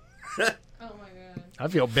 Oh my god. I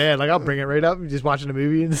feel bad. Like I'll bring it right up, just watching a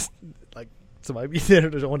movie, and just, like somebody be there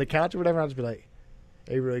on the couch or whatever. I'll just be like,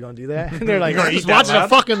 "Are you really gonna do that?" And they're like, You gonna "I'm just eat that watching a loud?"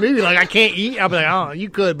 fucking movie. Like I can't eat." I'll be like, "Oh, you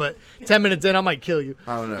could, but 10 minutes in, I might kill you."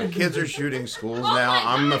 I don't know. Kids are shooting schools Oh now.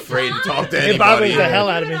 my I'm God, afraid to talk to It anybody. bothers the hell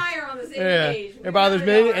You out of and me. I are on the same Yeah, page. it bothers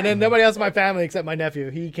me, and then nobody else in my family except my nephew.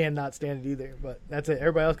 He cannot stand it either. But that's it.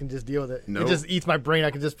 Everybody else can just deal with it. Nope. It just eats my brain. I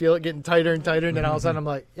can just feel it getting tighter and tighter, and then all of a sudden I'm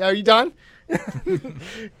like, "Yeah, are you done?"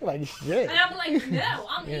 Like shit. And I'm like, no,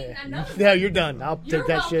 I'm eating Yeah. another. No, you're done. I'll You're take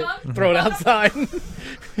that welcome. shit, throw it outside.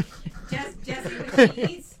 Jessie, when she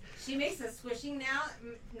eats, she makes a swishing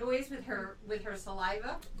noise with her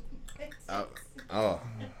saliva. Oh,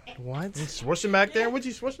 What? You swishing back there? What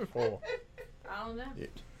you swishing for? I don't know. You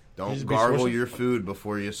don't just be gargle swishing? your food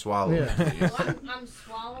before you swallow Yeah. it. please. Well, I'm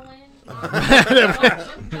swallowing.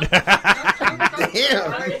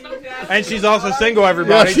 And she's also single,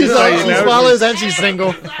 everybody. Yeah, she's just so you she know. swallows and she's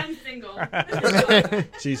single. I'm single.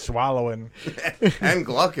 She's swallowing. And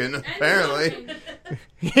glucking, apparently.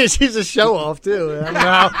 Yeah, she's a show off too.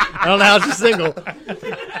 I don't know how she's single.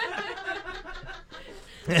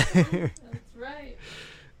 That's right.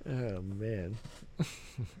 Oh man,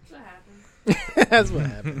 That's what happened. that's what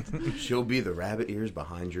happened. She'll be the rabbit ears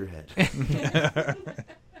behind your head.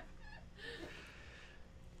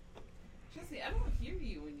 Jesse, I don't hear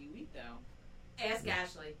you when you eat though. Ask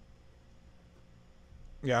Ashley.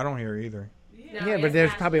 Yeah, I don't hear either. No, Yeah, ask but there's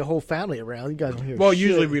Ashley. probably a whole family around. You guys don't hear. Well, shit.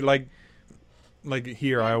 usually we like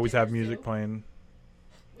here. I always have music playing.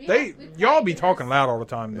 We They have- we y'all quiet be dinners. talking loud all the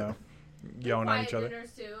time though, We yelling at quiet each other.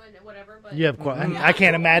 dinners too and whatever, but You have quiet. I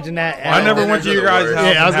can't imagine that. Well, I at never all. went to your Dinners are guys' the house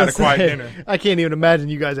worst. Yeah, I was and had gonna a quiet say. dinner. I can't even imagine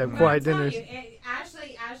you guys have quiet I'm telling dinners. you,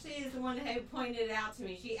 Ashley is the one who pointed it out to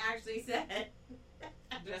me. She actually said.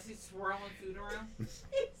 Jesse swirling food around.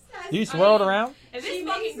 You swirled around? if She it's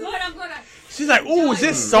fucking makes good, I'm gonna. She's like, "Ooh, is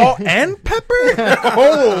this salt and pepper?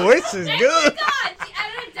 Oh, this is Oh good." my God!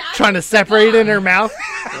 I Trying to separate it in her mouth.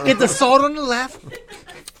 Get the salt on the left,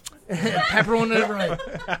 pepper on the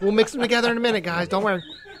right. We'll mix them together in a minute, guys. Don't worry.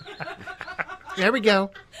 There we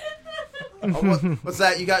go. Oh, what's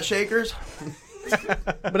that? You got shakers?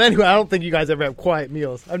 But anyway, I don't think you guys ever have quiet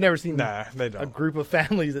meals. I've never seen Nah, they a don't. group of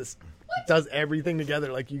families that does everything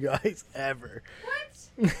together like you guys ever.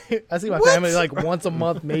 What? I see my What? family like once a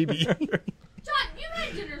month, maybe. John, you've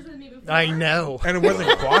had dinners with me before. I know. And it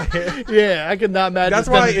wasn't quiet. Yeah, I could not imagine. That's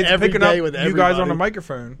why spending it's every picking up day with you guys on the everybody.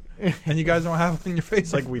 microphone, and you guys don't have it in your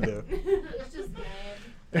face like we do. It's just bad.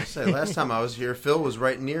 I say, last time I was here, Phil was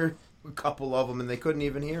right near a couple of them, and they couldn't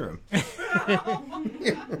even hear him.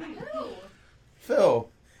 Ew. Phil,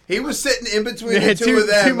 He was sitting in between Yeah, the two of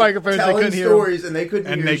them, two microphones, they telling couldn't hear him. stories, and they couldn't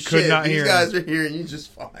And hear they could shit. not These hear guys are hearing you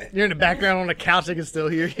just fine. You're in the background on the couch. I can still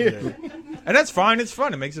hear you. And that's fine. It's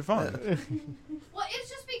fun. It makes it fun. Well, it's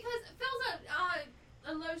just because Phil's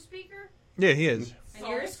a low speaker, Yeah, he is. And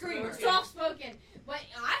you're a screamer. soft spoken. But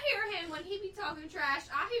I hear him when he be talking trash.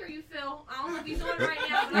 I hear you, Phil. I don't know if he's on it right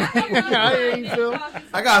now, but I hear you. I hear you, Phil.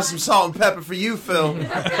 I got some salt and pepper for you, Phil. He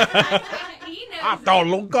knows. I throw a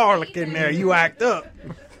little garlic in there. You act up.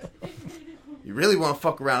 You really want to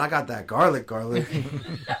fuck around? I got that garlic.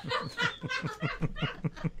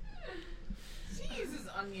 She uses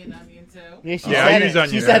onion too. Yeah, she Yeah, I said use it.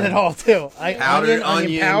 onion. She said it all too. Powdered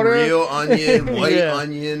onion, powder. real onion, white Yeah.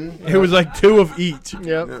 onion. It was like 2 of each.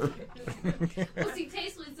 Yep. Well, see,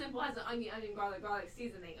 Tastefully Simple has an onion, garlic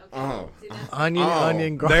seasoning. Okay. Oh. See, that's Onion, Oh.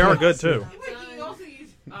 onion, garlic. They are good too. But you also use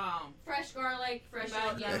fresh garlic, fresh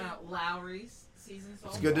onion. Lowry's seasoned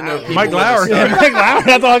salt. It's good to know. people Mike with a Lowry. Yeah, stomach. Mike Lowry.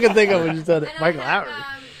 That's all I could think of when you said it. And Mike I have, Lowry.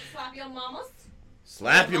 Slap Your Mamas.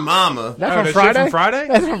 Slap your mama. That's Oh, from that shit Friday. from Friday?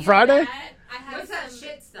 That's from Friday. I have What's that some-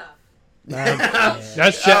 shit stuff?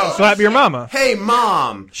 That's Oh. slap your mama. Hey,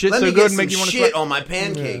 mom. Shit's let so me good, get make some you wanna shit slap- on my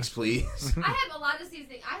pancakes, please. I have a lot of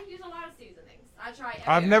seasoning. I use a lot of seasonings. I try. I've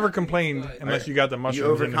everything. never complained unless you got the You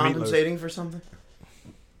mushrooms and the meatloaf. overcompensating for something?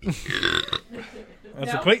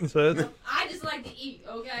 That's what Clayton said. I just like to eat,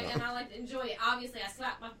 okay, and I like to enjoy it. Obviously, I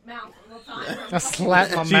slap my mouth all the time. I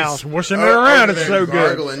slapped my She's mouth. swishing it around. Over It's there so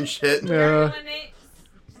good. Gargling shit. Yeah.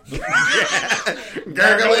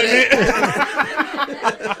 Gargling it.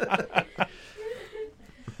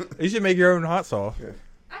 You should make your own hot sauce.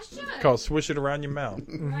 I should. Called swish it around your mouth.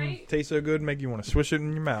 Right? Tastes so good, make you want to swish it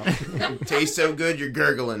in your mouth. Tastes so good, you're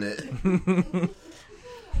gurgling it.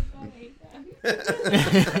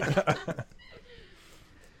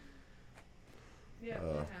 Yeah,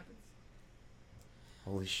 that happens.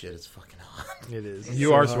 Holy shit, it's fucking hot. It is. You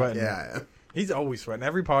So are hot. sweating. Yeah. He's always sweating.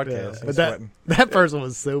 Every Yeah. podcast, But he's that sweating. that person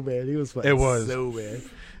was so bad. He was sweating. It was. so bad.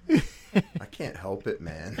 I can't help it,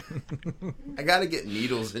 man. I gotta get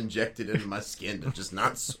needles injected into my skin to just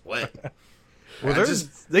not sweat. Well, I there's,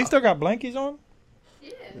 they still got blankies on?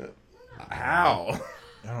 Yeah. How?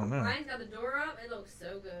 I don't know. Ryan's got the door up. It looks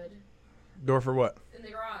so good Door for what? in the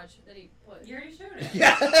garage that he put. You already showed it.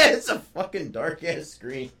 Yeah, it's a fucking dark ass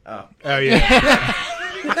screen. Oh. Oh, yeah.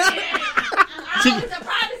 Oh, it's a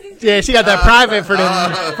privacy. Yeah, she got that private for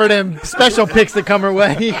them special pics that come her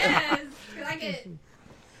way. Yes. Can I get?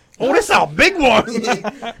 Oh, this is a big one.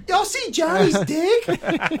 Y'all see Johnny's dick? Oh, it's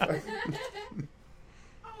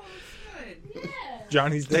good. Yeah.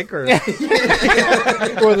 Johnny's dick or? Or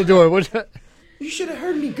the door. You should have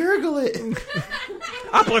heard me gurgle it.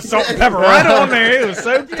 I put salt and pepper right on there. It was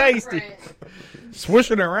so tasty. Different.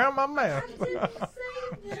 Swishing it around my mouth.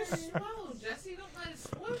 Just swallow, Jesse. Don't let it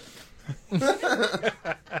split. Don't you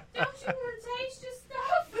want to taste your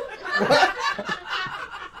stuff?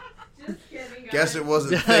 Just kidding. Guys. Guess it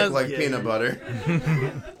wasn't Just thick like kidding. peanut butter.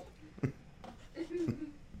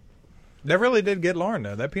 That really did get Lauren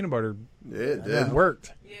though. That peanut butter It did.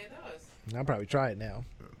 worked. Yeah, it does. I'll probably try it now.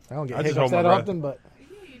 I don't get I just hiccups hold my that breath. often, but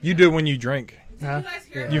You do it when you drink. Did Huh? you guys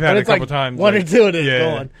hear? You've But had it a it's couple like times. one or like- two, it is yeah.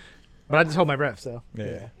 gone. But I just hold my breath, so Yeah.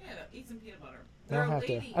 Yeah, eat some peanut butter. I There don't a have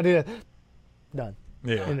to. lady. I do that. Done,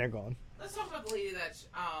 Yeah. and they're gone. Let's talk about the lady that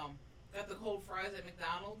got the cold fries at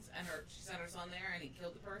McDonald's, and she sent her son there, and he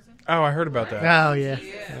killed the person. Oh, I heard about that. Oh yeah.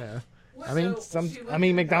 Yeah. I mean, So, she went I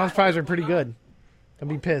mean, to the McDonald's guy fries that are pretty went good. I'd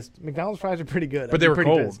be pissed. McDonald's fries are pretty good. But I'd they be were pretty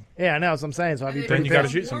cold. pissed. Yeah, I know. That's what I'm saying. So I'd be And Then pretty you gotta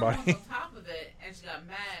pissed. shoot somebody. On top of it, and she got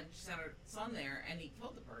mad. She sent her son there, and he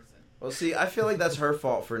killed the person. Well, see, I feel like that's her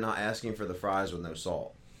fault for not asking for the fries with no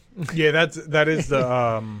salt. Yeah, that is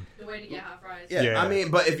the The way to get hot fries. Yeah, Yeah. I mean,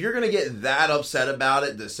 but if you're gonna get that upset about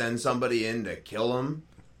it to send somebody in to kill them,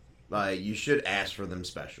 like you should ask for them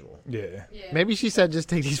special. yeah. Yeah. Maybe she said, "Just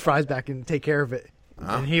take these fries back and take care of it."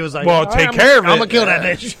 Huh? And he was like, Well, "All right, take I'm care of I'm it." gonna kill that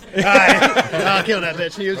Yeah. bitch. All right, I'll kill that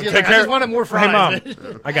bitch. He was Take like, I care- just wanted more fries. Hey, Mom,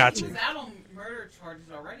 bitch. I got He you. was out on murder charges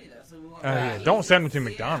already, though. So we want. Yeah. Don't send them to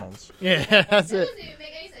McDonald's. Yeah, that's It it. doesn't even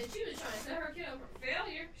make any sense. She was trying to set her kid up for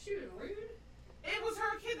failure. She was rude. It was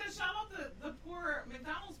her kid that shot up the poor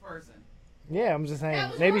McDonald's person. Yeah, I'm just saying.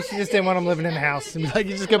 That was Maybe her she that just did didn't want it. him She living in should the never house. go And be to like,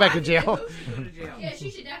 you just go back to jail. Those should go to jail. Yeah, she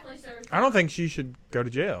should definitely serve. I don't think she should go to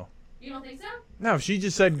jail. You don't think so? No, if she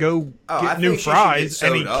just said go Oh, I get think new she should fries get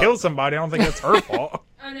and he sewed up. killed somebody. I don't think that's her fault.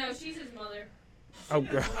 Oh no, she's his mother. Oh,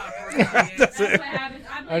 God. That's That's what it. happens.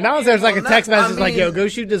 I Or blame now her. there's like a Well, text that- I message like, mean, "Yo, go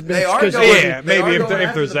shoot this bitch." They are 'cause going, she- Yeah, they maybe are if going there- if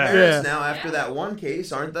after there's the that. parents Yeah. now after that one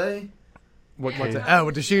case, aren't they? What's What's that? that? Oh,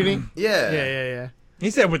 with the shooting? Yeah. Yeah. He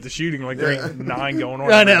said with the shooting, like there ain't 9 going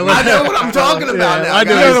on. I know. I know what I'm talking about now. I do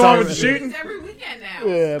You guys. know the one Sorry. with the shooting? It's every weekend. can now.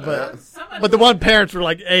 Yeah, but Somebody but the one parents were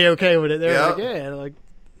like A-okay with it. They were Yep. like, yeah, like,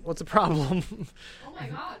 what's the problem? Oh my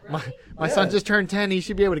god, my really? my son just turned 10. He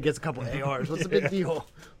should be able to get a couple ARs. What's the big deal?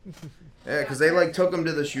 Yeah, because they like took him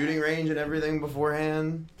to the shooting range and everything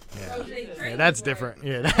beforehand. Oh, they Yeah, train that's for different.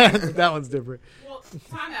 Yeah, that one's different. Well,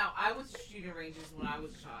 time out. I went to shooting ranges when I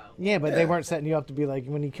was a child. Yeah, but they weren't setting you up to be like,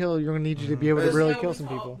 when you kill, you're gonna need you to be able to Yes. really No, kill we some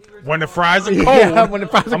taught- people. we were When the taught- fries are cold, Yeah, when the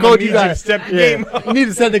fries are I'm cold, gonna you need you to got step your game up. You need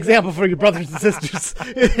to set an example for your brothers and sisters.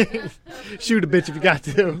 Shoot a bitch if you got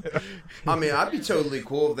to. I mean, I'd be totally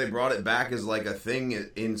cool if they brought it back as like a thing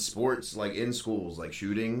in sports, like in schools, like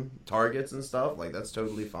shooting targets and stuff. Like that's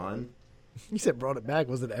totally fine. You said brought it back.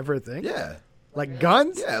 Was it ever a thing? Yeah, Like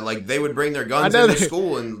guns? yeah. Like they would bring their guns I know into they-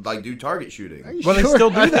 school and like do target shooting. Are you well, they sure? still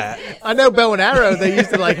do that. I know bow and arrow. They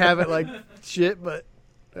used to like have it like shit, but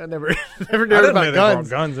I never I knew didn't know about they guns.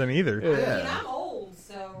 brought guns in either. I mean, Yeah. I'm old,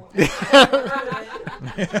 so. He's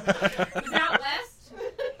out west.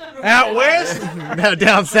 Out west? No,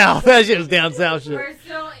 down south. That shit was down south shit. You're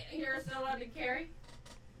still allowed to carry.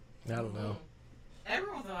 I don't know.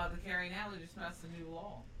 Everyone's allowed to carry now. They just passed a new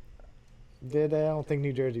law. Did I don't think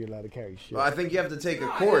New Jersey allowed to carry shit. Well, I think you have to take a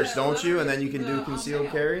No, course, yeah, don't you? And then you can do the, concealed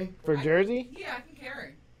yeah. carry. For Jersey? Yeah, I can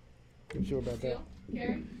carry. You sure about that?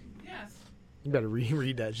 Carry. Yes. You better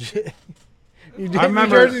reread that shit. New I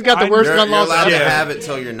remember- Jersey's got the I- worst You're, gun you're laws allowed to ever. have it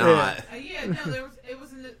till you're not. Yeah, no, it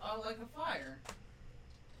was in the, like a flyer.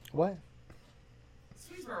 What?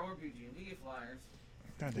 Swedesboro or BG, we get flyers.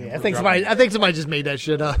 Yeah, I think somebody just made that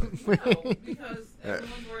shit up. No, because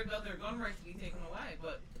everyone's worried about their gun rights being taken away.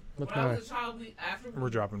 But What's when I that? was a child, We're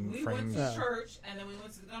dropping we frames. went to Yeah. church and then we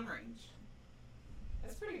went to the gun range.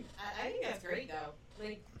 That's pretty. I think that's great though.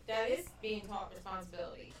 Like that is being taught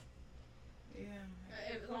responsibility. Yeah.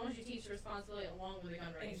 As long as you teach responsibility along with the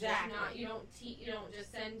gun range. Exactly. Not, you don't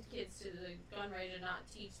just send kids to the gun range and not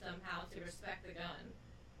teach them how to respect the gun.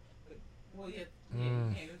 Well, yeah, Mm.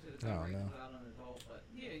 you can't go to the gun Oh, range no. without an adult, but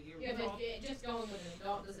yeah, you're Yeah, taught. but just going with an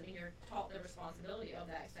adult doesn't mean you're taught the responsibility of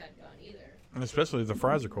that said gun either. And especially if the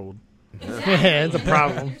fries are cold. Yeah, it's a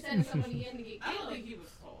problem. You're sending somebody in to get I don't killed. think he was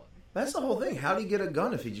taught. That's the whole thing. How do you get a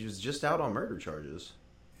gun if he was just out on murder charges?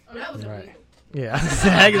 Oh, that was Right. illegal. Yeah,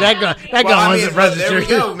 that gun Well, wasn't I mean, but there we registered.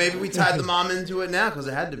 go. Maybe we tied the mom into it now because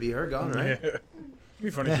it had to be her gun, right? Yeah. It'd be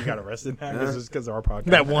funny if she got arrested now Yeah. because of our podcast.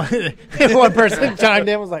 That one person chimed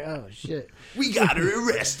in was like, "Oh shit." We got her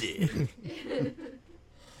arrested.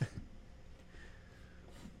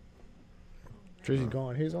 Trishy's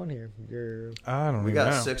gone. Who's on here? You're I don't We even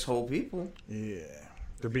got know. 6 whole people. Yeah.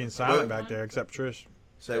 They're being silent back there except Trish.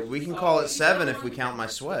 So we can call it 7 if we count my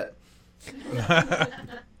sweat. Is your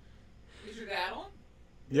dad on?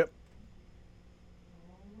 Yep.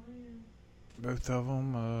 Both of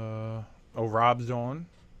them. Rob's on.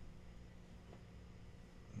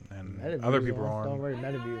 And other people are on. Already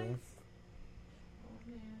met you.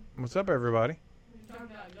 What's up, everybody? We're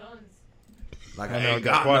talking about guns. Like, I I know, ain't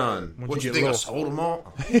guess got what? none. Once What you you get think? I little- sold them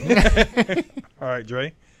all? All right,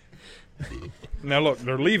 Dre. Now look,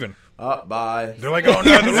 they're leaving. Bye. They're like, oh no,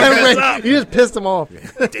 they're looking us up. You just pissed him off.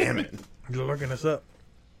 Damn it. They're looking us up.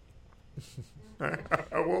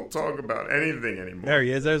 I won't talk about anything anymore. There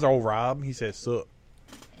he is. There's old Rob. He says, sup.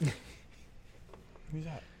 Who's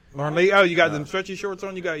that? Lauren Lee. Oh, you got them stretchy shorts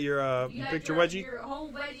on? You got your You got picture your, wedgie? Your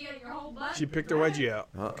whole wedgie and your whole butt. She picked her wedgie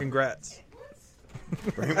out. Congrats.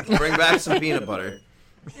 Bring back some peanut butter.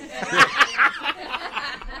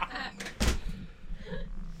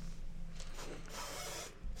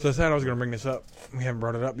 So I said I was going to bring this up. We haven't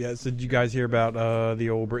brought it up yet. So did you guys hear about the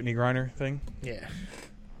old Brittany Griner thing? Yeah.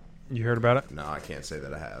 You heard about it? No, I can't say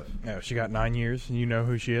that I have. Yeah, she got 9 years. And you know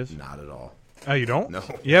who she is? Not at all. Oh, you don't? No.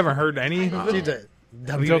 You haven't heard any? She's a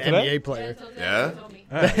Until today? WNBA player.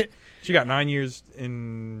 Yeah? She got 9 years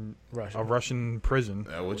in Russia. a Russian prison.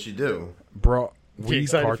 What'd you do? Brought You weed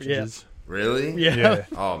excited for- cartridges. Really? Yeah. Yeah.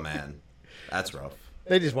 Oh, man. That's rough.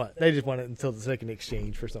 They just want it until the second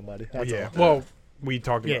exchange for somebody. That's yeah. all. Well, we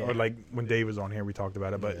talked about Yeah. or like when Dave was on here, we talked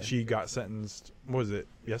about it. But Yeah. she got sentenced. What was it,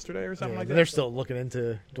 yesterday or something Yeah, like they're that? still looking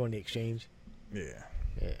into doing the exchange. Yeah.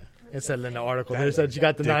 Yeah. It said in the article, That they is said you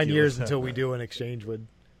got the 9 ridiculous. years until we do an exchange with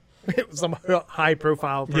some high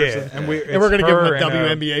profile Yeah, person. and we're And we're going to give him a her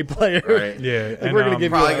and, WNBA player. Right? Yeah, and we're gonna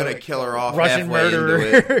give Probably you a going to kill her off Russian halfway into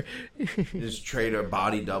murderer. it. Just trade her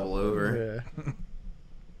body double over. Yeah.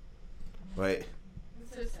 Wait.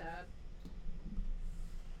 It's so sad.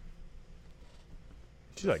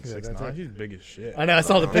 she's like Yeah, 6'9". that's it. She's big as shit. I know. I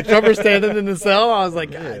saw the picture of her standing in the cell. I was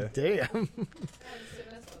like, God Yeah. damn. That was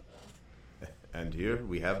so messed up, though. And here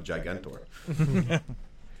we have Gigantor.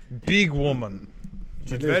 Big woman.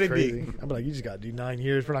 She's It is very crazy. big. I'm like, you just got to do 9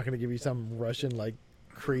 years. We're not going to give you some Russian like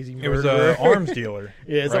crazy It was murderer. a arms dealer.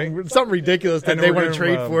 Yeah, right? something ridiculous that And they we're want to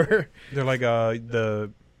gonna, trade for. They're like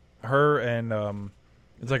her and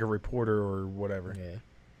it's like a reporter or whatever. Yeah,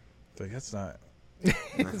 It's like that's not.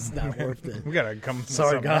 it's not worth it. We gotta come. with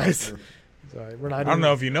Sorry, something guys. else. Sorry, we're not. I don't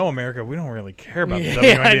know if you know America. We don't really care about the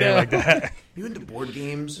Yeah, I WNBA know. like that. You into board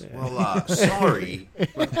games? Well, sorry.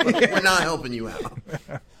 We're not helping you out.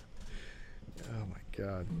 Oh my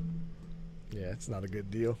god. Yeah, it's not a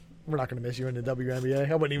good deal. We're not going to miss you in the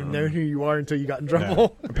WNBA. I wouldn't even know who you are until you got in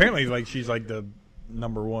trouble. Yeah. Apparently, like she's like the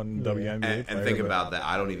number one Yeah. WNBA player. And think but- about that.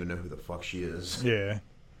 I don't even know who the fuck she is. Yeah.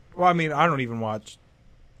 Well, I mean, I don't even watch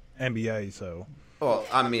NBA, so Well,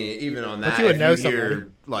 I mean, even on that, you would if know you hear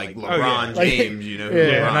somebody. like yeah. LeBron Like- James, you know who Yeah.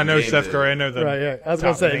 yeah. LeBron And I know James Steph is. Curry. I know the Right, yeah. I was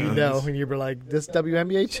going top to say, you names. know, and you'd be like, this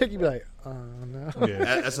WNBA chick, you'd be like, oh, no. Yeah.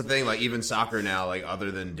 That's the thing. Like even soccer now, like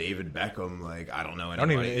other than David Beckham, like I don't know I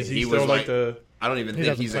anybody. don't even. Is he was still like the? I don't even He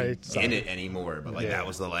think doesn't he's play in soccer. it anymore. But like Yeah. that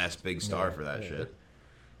was the last big star for that Yeah. shit.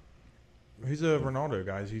 Who's the Ronaldo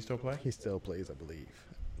guy? Does he still play? He still plays, I believe.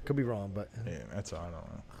 Could be wrong, but Yeah, that's I don't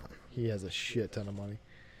know. he has a shit ton of money.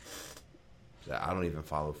 So I don't even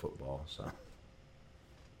follow football, so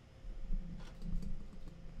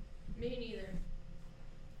Me neither.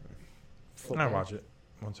 I watch it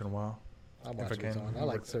once in a while. I if watch I what's can. on. I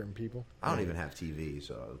like certain people. I don't even have TV.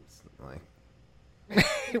 So it's like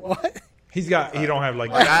What? He don't have like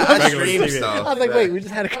I regular stream TV. stuff. I was like, wait, we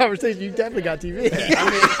just had a conversation. You definitely got TV. I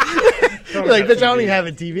mean, Like, bitch, I don't even have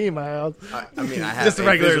a TV in my house. I mean, I have Just a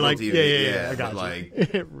regular, physical like, TV, yeah, I got but,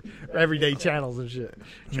 you. like Everyday channels and shit.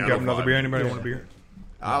 You Channel got another 5. beer? Anybody Yeah. want a beer?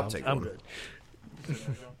 I'll No, take I'm one. good.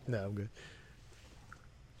 No, I'm good.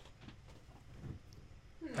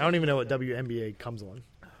 I don't even know what WNBA comes on,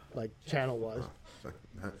 like channel wise.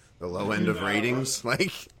 The low end of ratings,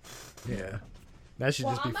 like Yeah, that should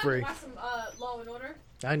Well, just I'm be about free. to watch some Law and Order.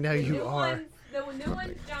 I know The you new are. Ones, the new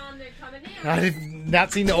ones, John, they're coming in. I've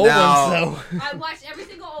not seen the old Now- ones though. I watched every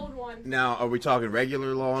single old one. now, are we talking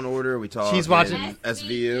regular Law and Order? Are we talking? She's watching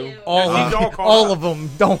SVU. All, She's all caught all up. of them.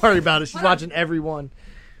 Don't worry about it. She's Hold on. watching every one.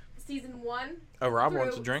 Season 1 Oh, Rob through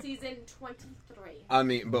wants a drink. season 23. I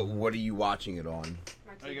mean, but what are you watching it on?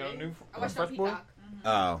 My Oh, you got a TV. new I watched it on fresh boy? Peacock.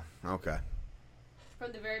 Oh, okay.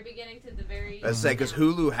 From the very beginning to the very... Let's say because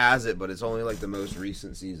Hulu has it, but it's only like the most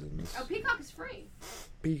recent seasons. Oh, Peacock is free.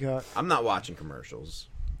 Peacock. I'm not watching commercials.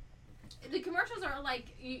 The commercials are like,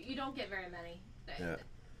 you don't get very many. Yeah.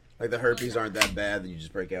 Like the herpes aren't that bad that you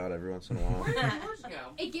just break out every once in a while. Where did yours go?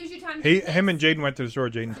 It gives you time to Him and Jaden went to the store.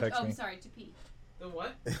 Jaden texted Oh, me. sorry, to pee. The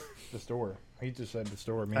what? The store. He just said the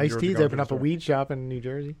store. Me and Ice George T's are going opened to up the a store. weed shop in New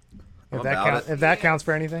Jersey. I'm If that about counts, it. if that Yeah. counts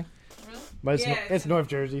for anything, Really? but it's, Yeah, it's North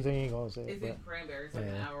Jersey, so you ain't gonna say It's it. in Cranberry. It's like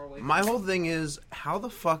an Yeah. hour away. My whole thing is, how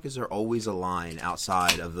the fuck is there always a line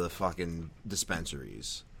outside of the fucking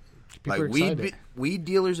dispensaries? People are Like weed, excited. weed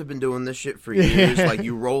dealers have been doing this shit for Yeah. years. Like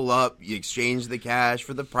you roll up, you exchange the cash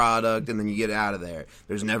for the product, and then you get out of there.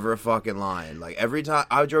 There's never a fucking line. Like every time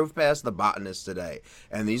I drove past the Botanist today,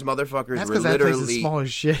 and these motherfuckers That's were because that place is literally. small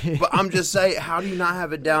as shit. But I'm just saying, how do you not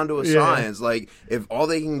have it down to a Yeah. science? Like if all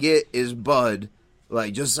they can get is bud.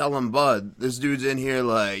 Like, just sell them bud. This dude's in here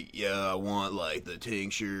like, yeah, I want, like, the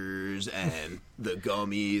tinctures and the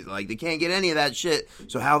gummies. Like, they can't get any of that shit.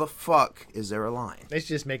 So how the fuck is there a line? They should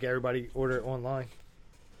just make everybody order it online.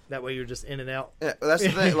 That way you're just in and out. Yeah, that's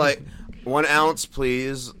the thing. Like, 1 ounce,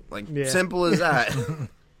 please. Like, Yeah. simple as that.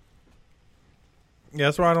 Yeah,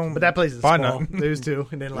 that's why I don't. But that place is buy small. nothing. Those two,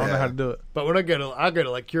 and then I like, don't know how to do it. but when I'll go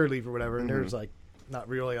to like Cure Leaf or whatever, and there's like not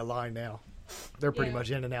really a line now. They're pretty Yeah.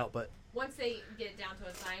 much in and out, but Once they get it down to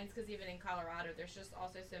a science, because even in Colorado, there's just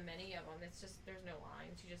also so many of them. It's just, there's no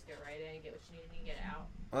lines. You just go right in, get what you need, and you get out.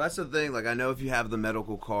 Well, that's the thing. Like, I know if you have the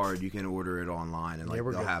medical card, you can order it online, and, like, Yeah,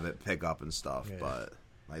 we're they'll good. have it pick up and stuff. Yeah. But,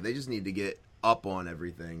 like, they just need to get up on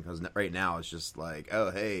everything. Because right now, it's just like,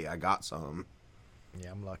 oh, hey, I got some.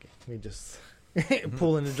 yeah, I'm lucky. We just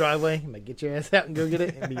pull in the driveway, I'm like, get your ass out and go get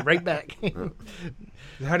it, and be right back.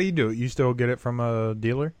 How do you do it? You still get it from a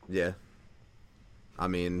dealer? Yeah. I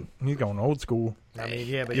mean, He's going old school. I mean,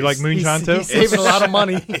 yeah, but You like he's- moonshine, he's too? saving a lot of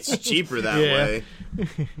money. it's cheaper that Yeah. way.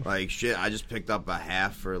 Like, shit, I just picked up a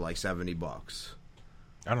half for, like, $70.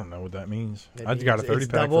 I don't know what that means. That I just got a means 30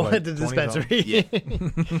 it's pack double for like at the 20 something.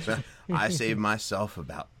 dispensary. Yeah. So I saved myself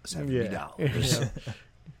about $70. Yeah.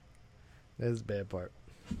 That's the bad part.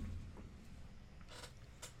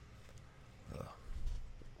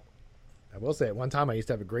 I will say, at one time I used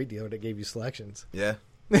to have a great dealer that gave you selections. Yeah,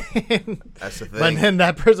 But that's the thing. then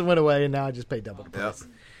that person went away, and now I just pay double the Yep. price.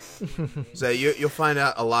 So you'll find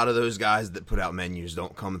out a lot of those guys that put out menus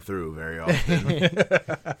don't come through very often. Where are they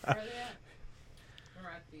at? We're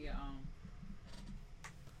at the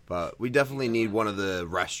But we definitely need one of the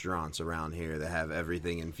restaurants around here that have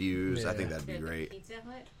everything infused. I Yeah. think that'd be great. Pizza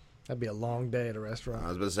Hut. That'd be a long day at a I restaurant.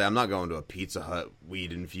 was about to say, I'm not going to a Pizza Hut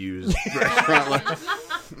weed infused restaurant. Like,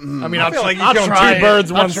 I mean, I feel like I'll you're killing try two it.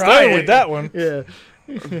 birds, I'll one try stone it. with that one. Yeah.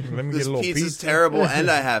 Let me get this a little pizza's pizza. terrible,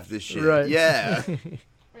 and I have this shit. Right. Yeah. Wait,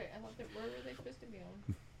 I thought that where were they supposed to be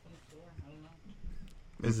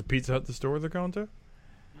on? Is the Pizza Hut the store they're going to?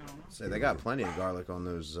 Say they got plenty of garlic on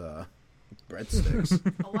those breadsticks.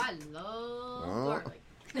 Oh, I love Oh. garlic.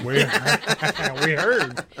 We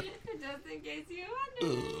heard. Just in case you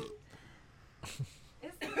wonder.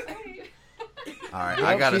 It's the same. All right,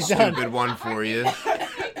 I got a she's done. stupid one for you. I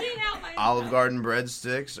can't help myself. Olive Garden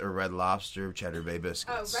breadsticks or Red Lobster Cheddar Bay Oh,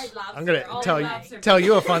 biscuits. Red Lobster. I'm gonna all tell lobster.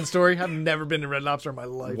 you a fun story. I've never been to Red Lobster in my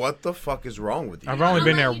life. What the fuck is wrong with you? I've only I'll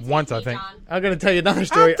been let there you take once, me, I think. John. I'm gonna tell you another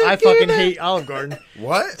story. I thinking fucking that- hate Olive Garden.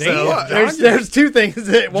 What? Damn. So what? There's two things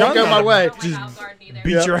that won't John go got my a- way. I don't like Olive Garden either.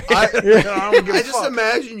 Beat Yeah. your I, ass. I don't give a I just fuck.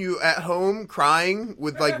 imagine you at home crying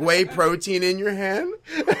with like whey protein in your hand.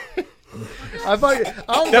 I fucking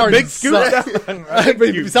Olive That Garden big scoop. sucks. That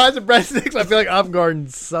But besides the breadsticks, I feel like Olive Garden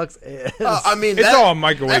sucks ass. I mean, It's all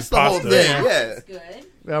microwave that's the whole pasta. thing. Yeah. Yeah. It's good.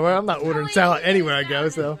 Yeah, well, I'm not ordering salad anywhere I go,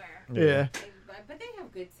 so yeah. But they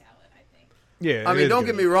have good salad, I think. Yeah, I it mean, is don't good.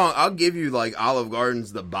 get me wrong. I'll give you like Olive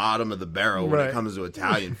Garden's the bottom of the barrel when Right. it comes to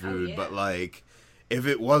Italian food, yeah. but like. If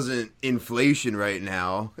it wasn't inflation right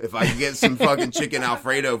now, if I could get some fucking chicken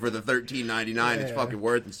Alfredo for the $13.99, it's Yeah. fucking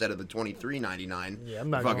worth instead of the $23.99. Yeah, I'm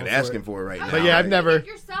not fucking going for asking it. for it right now. But yeah, I've right? never- Make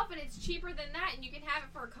yourself, and it's cheaper than that, and you can have it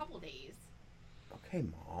for a couple days. Okay,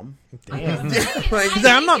 mom. Damn. Like,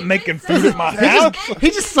 I'm not making food at my house.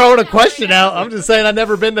 He just throwing a question out. I'm just saying I've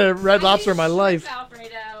never been to Red Lobster in my life.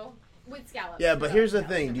 Alfredo with scallops. Yeah, but here's the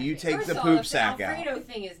thing: do you take First the off, poop sack the out? Alfredo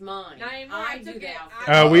thing is mine. Not anymore. I I do took the it.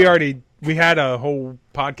 Alfredo. We had a whole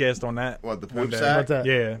podcast on that. What, the one poop day. sack? What's that?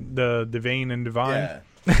 Yeah, the Devane and Divine. Yeah.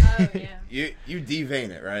 Oh, yeah. You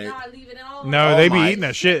devein it, right? No, I leave it all. No, Oh they be my- eating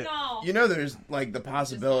that shit. No. You know, there's like the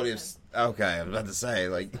possibility of. Okay, I was about to say,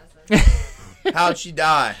 like, how'd she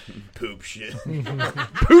die? Poop shit.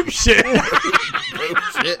 Poop shit. Poop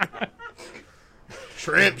shit.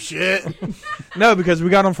 Shrimp shit. No, because we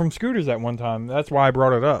got them from Scooters at one time. That's why I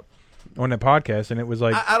brought it up on the podcast, and it was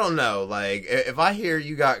like, I don't know. Like, if I hear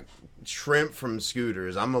you got shrimp from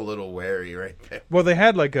Scooters, I'm a little wary right there. well, they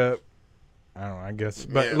had like a, I don't know, I guess,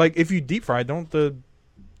 but Yeah. like if you deep fry, don't the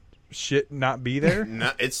shit not be there?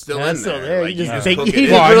 No, it's still That's in still there. there. Like, You just, cook he it in.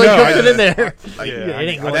 just Well, I really know, cooked it in there. Like, Yeah, it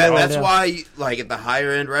ain't going That, nowhere that's now. why, like at the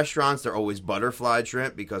higher end restaurants, they're always butterfly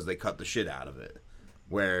shrimp because they cut the shit out of it.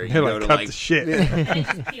 Where you They go like to cut like, the shit. They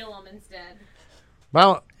just peel them instead.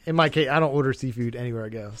 Well, in my case, I don't order seafood anywhere I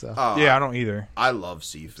go. So, oh, Yeah, I don't either. I love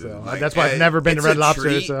seafood. so Like, that's why I've never been to it's Red a Lobster.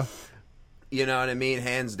 treat, So you know what I mean?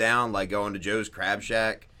 Hands down, like going to Joe's Crab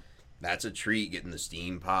Shack, that's a treat. Getting the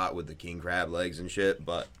steam pot with the king crab legs and shit.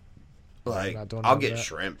 But like, not doing I'll none of get that.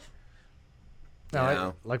 shrimp. no, You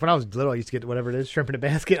know? like when I was little, I used to get whatever it is, shrimp in a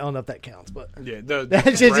basket. I don't know if that counts, but Yeah, that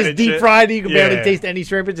shit's just breaded deep shit. fried. You can barely Yeah. taste any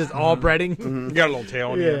shrimp. It's just all breading. You got a little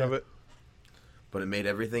tail on the end Yeah. of it. But it made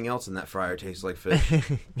everything else in that fryer taste like fish.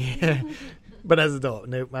 Yeah. But as an adult,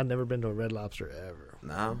 nope, I've never been to a Red Lobster ever.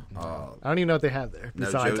 No? Oh, I don't even know what they have there. no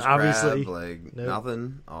Besides, Joe's obviously, Crab, like Nope.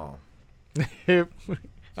 nothing? Oh. I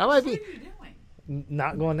might What be are you doing?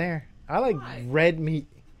 not going there. I like Why? red meat.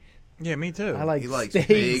 Yeah, me too. I like He likes steaks.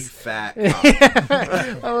 big, fat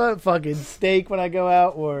cock. I want fucking steak when I go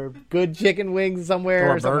out, or good chicken wings somewhere,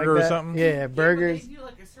 Or a or something burger or like that. something? Yeah, burgers. Yeah, but they do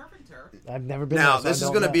like a surf and turf. I've never been. Now, there, so this I is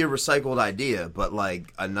don't going to know. be a recycled idea, but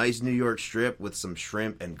like a nice New York strip with some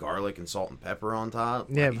shrimp and garlic and salt and pepper on top.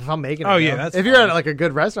 Yeah, if I'm making. Oh, it, yeah, though. that's if you're fine. at like a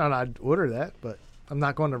good restaurant, I'd order that. But I'm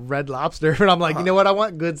not going to Red Lobster. But I'm like, you know what? I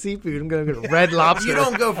want good seafood. I'm going to go to Red Lobster. You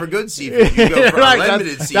don't go for good seafood. You go for Right,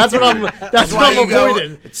 unlimited that's, seafood. that's what I'm. That's why what I'm you go-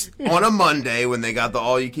 avoiding. It's on a Monday when they got the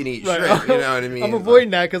all-you-can-eat Right. shrimp. You know what I mean? I'm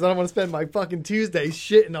avoiding that because I don't want to spend my fucking Tuesday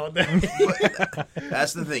shitting all day.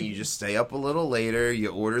 That's the thing. You just stay up a little later.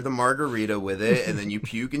 You order the margarita with it, and then you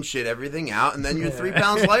puke and shit everything out, and then you're 3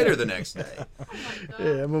 pounds lighter the next day.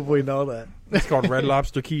 Yeah, I'm avoiding all that. It's called Red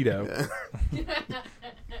Lobster Keto.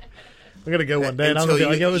 I'm gonna go one day and I'm Until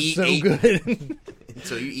gonna be like, you it was eat so 8 good.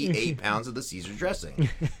 Until you eat 8 pounds of the Caesar dressing.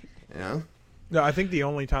 You know? No, I think the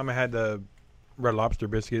only time I had the Red Lobster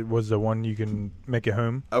biscuit was the one you can make at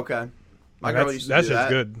home. Okay. My That's- girl used to that's do just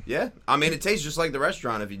that. good. Yeah. I mean, it tastes just like the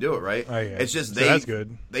restaurant if you do it right. Oh, yeah. It's just So that's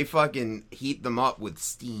good. They fucking heat them up with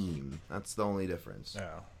steam. That's the only difference.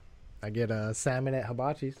 Yeah. I get salmon at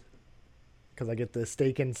Hibachi's because I get the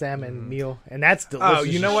steak and salmon meal, and that's delicious. Oh,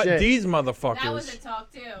 you know as what? shit. These That was motherfuckers. a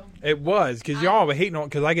talk too. It was because y'all were hating on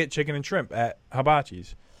because I get chicken and shrimp at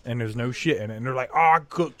Hibachi's, and there's no shit in it. And they're like, "Oh, I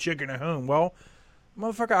cook chicken at home." Well,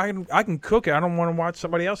 motherfucker, I can cook it. I don't want to watch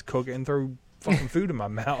somebody else cook it and throw fucking food in my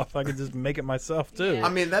mouth. I could just make it myself too. Yeah. I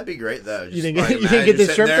mean, that'd be great though. You didn't get the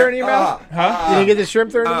shrimp thrown in your mouth? Huh? You didn't get the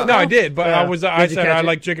shrimp thrown in your No, I mouth? did, but I Did said you catch I it?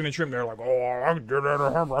 like chicken and shrimp. They're like, "Oh, I can do that."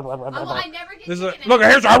 Oh, I never get This is chicken. look,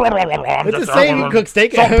 here's It's the same. You cook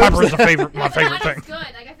steak salt at and home. pepper is my favorite It's not as thing. good.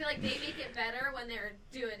 Like I feel like they make it better when they're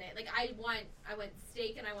doing it. Like I want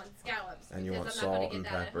steak and I want scallops. And you want because I'm not salt gonna and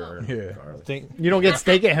get that at pepper. home. And Yeah. garlic. You don't get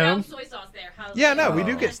steak at No home? soy sauce there. How's Yeah, that? no, we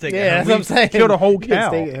do get steak. Yeah, at home. that's what I'm saying. Killed a whole You get cow,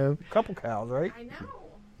 steak at home. couple cows, right? I know.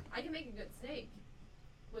 I can make a good steak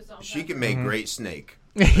with salt and She pepper. can make great snake.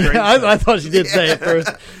 I thought she did say it first.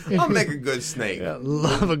 I'll make a good snake. Yeah,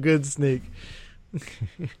 love a good snake.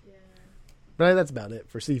 Yeah. But that's about it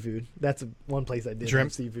for seafood. That's one place I did Shrimp?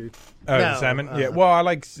 have seafood. Oh, No, salmon. Yeah, well, I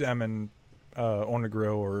like salmon on the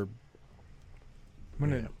grill or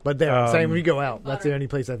when it, But there, same when you go out. butter. That's the only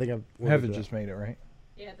place I think I've. Heaven just made it right.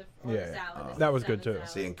 Yeah, the Yeah. salad. That was good, salmon too. salad.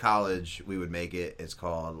 See, in college, we would make it. It's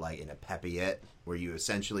called like in a papillette, where you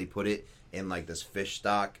essentially put it in like this fish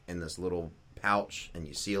stock in this little pouch, and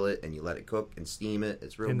you seal it and you let it cook and steam it.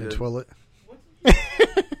 It's real in good. the toilet.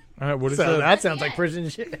 What is So that? that sounds like prison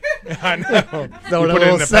shit. I know. Throw it in a put it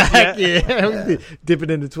in little the sack. papillette? Yeah. Dip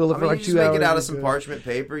it in the toilet I for mean, like you 2 just hours. make it out of and some go. parchment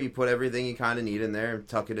paper. You put everything you kind of need in there, and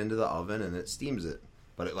tuck it into the oven, and it steams it.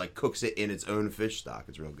 But it like cooks it in its own fish stock.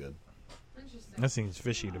 It's real good. Interesting. That seems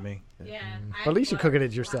fishy to me. Yeah. But at least you're cooking it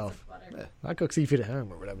Lots of yourself. butter. I cook seafood at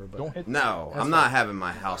home or whatever. But Don't hit. No, I'm not having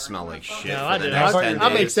my house smell like shit No, for I the do. next 10 I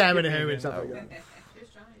make days. salmon at home and stuff like that.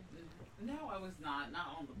 Just trying. No, I was not.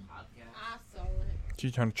 Not on the podcast. I saw it.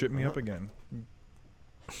 She's trying to trip me up again.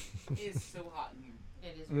 It's so hot in here.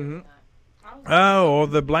 It is Mhm. really hot. Oh, well,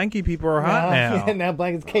 the blankie people are hot now. Now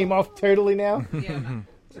blankets came off totally now. Yeah, no.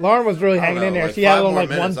 Lauren was really I don't hanging in know, there. like She had it 5 on more like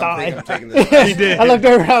one minutes, I'm thinking thigh. I'm taking this He did. I looked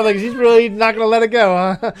over. I was like, she's really not gonna let it go,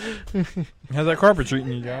 huh? How's that carpet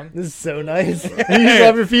treating you, John? This is so nice. You just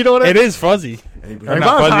have your feet on it. It is fuzzy. Anybody- If not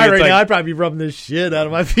I was fuzzy, high it's right like- now, I'd probably be rubbing this shit out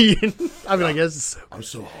of my feet. I'd be like, this is so. I'm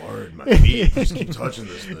so hard, my feet just keep touching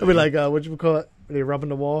this thing. I'd be like, what you call it? Are they rubbing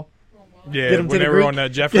the wall? Yeah, Get him to when the they were Greek. on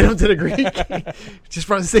that Get Jeffrey. him to the Greek. Just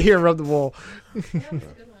run, sit here and rub the wall. That was a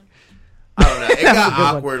good one. I don't know. It That was got a good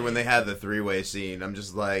one. awkward when they had the 3-way scene. I'm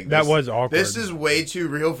just like, That this- was awkward. This is way too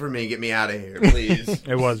real for me. Get me out of here, please.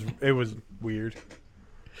 It was weird.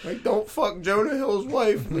 Like, don't fuck Jonah Hill's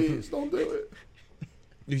wife, please. Don't do it.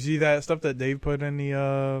 You see that stuff that Dave put in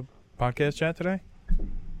the podcast chat today?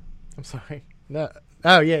 I'm sorry. No.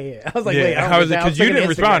 Oh yeah. I was like, wait, how is it? Because you didn't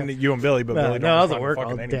respond to No, you and Billy, but Billy no, I was don't at work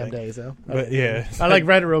respond all to the fucking damn anything. day, so. But yeah, I like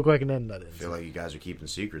read it real quick and then I I didn't. feel like you guys are keeping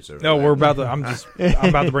secrets over No, there. we're about to. I'm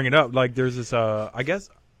about to bring it up. Like, there's this. I guess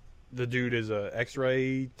the dude is a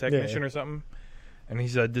X-ray technician Yeah. or something, and he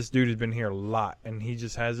said this dude has been here a lot, and he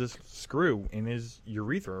just has this screw in his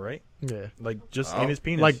urethra, right? Yeah. Like just Oh. in his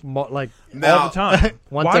penis, Like Now, all the time.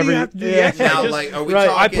 Once Why do every- you have to do the yeah. X-ray? Now, Just- like, are we Right.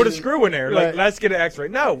 talking? I put a screw in there. Like, Right. let's get an X-ray.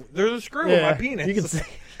 No, there's a screw in my penis. You can see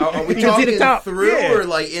Are we You can see the talking top. through Yeah. or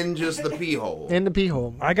like in just the pee hole? in the pee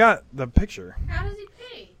hole. I got the picture. How does he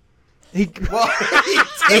pee? He, Well,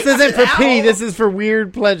 This isn't for pee. This is for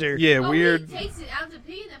weird pleasure. yeah, Oh, weird. He takes it out to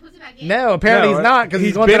pee and then puts it back in. No, apparently No, he's not because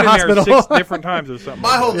he's going been to the in there hospital. 6 different times or something. my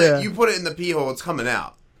like whole that. Yeah. thing, you put it in the pee hole, it's coming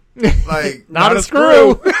out. Like, not Not a a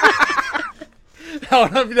screw. I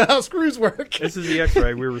don't know if you know how screws work. This is the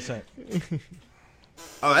X-ray we were sent.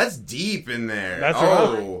 oh, that's deep in there. That's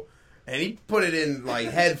oh, and he put it in like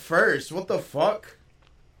head first. What the fuck?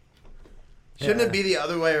 Shouldn't it be the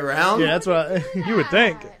other way around? Yeah, that's what. You would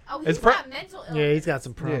think. Oh, It's he's pro- got mental illness. Yeah, he's got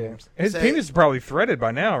some Yeah. problems. His Say- penis is probably threaded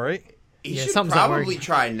by now, right? He Yeah, should something's not probably working.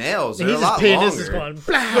 try nails. They're He's a just lot peeing. longer. This is going.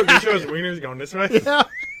 Blah. Look, he shows wieners going this way. Yeah. And that's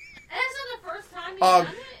not the first time he's done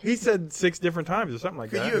it. He said 6 different times or something like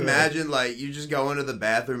Could that. you imagine, like, you just go into the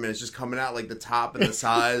bathroom and it's just coming out like the top and the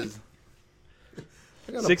sides?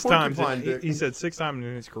 I got a 6 times. porcupine dick. He said 6 times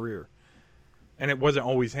in his career, and it wasn't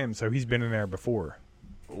always him. So he's been in there before.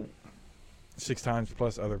 Oh. 6 times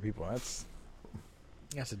plus other people. That's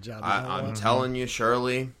That's a job. I'm telling you,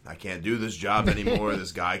 Shirley, I can't do this job anymore.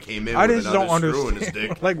 This guy came in I with just another don't screw in his understand.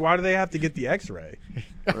 dick. Like, why do they have to get the X-ray?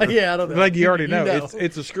 Yeah, I don't know. Like you already know,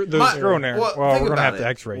 it's a screw. There's a screw in there. Well, Well, think we're gonna about have to it.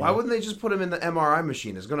 X-ray. Why you. wouldn't they just put him in the MRI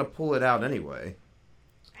machine? It's gonna pull it out anyway.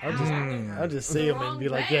 I'll just see him and be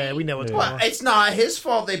like, yeah, we know what's Yeah. going Well, on. it's not his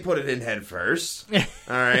fault they put it in head first. All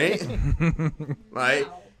right, like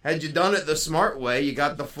had you done it the smart way, you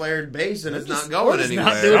got the flared base and it's not going anywhere.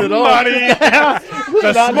 Not doing it all.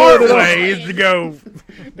 The Not smart doing it all. way is to go.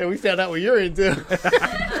 Then we found out what you're into.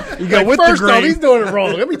 You go with the First off, grain. he's doing it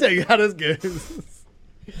wrong. Let me tell you how this goes.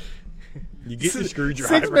 You get the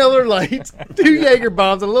screwdriver. 6 Miller Lights, 2 Jaeger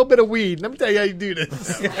bombs, and a little bit of weed. Let me tell you how you do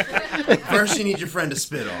this. First, you need your friend to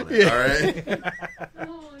spit on it. Yeah. All right.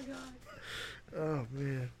 Oh my god. Oh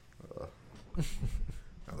man.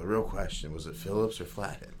 Now, the real question was: it Phillips or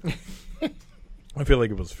Flathead? I feel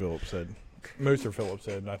like it was Phillips head. Most are Phillips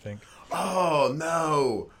head, I think. Oh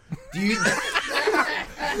no! Do you?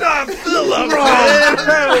 Not Phillips.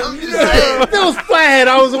 I'm just saying. Phil's flathead.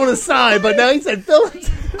 I was on his side, but now he said Phillips.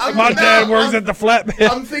 My dad works at the flatbed.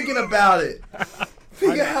 I'm thinking about it.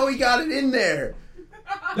 Think of how he got it in there.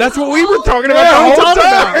 That's what we were talking Yeah, about the we whole talked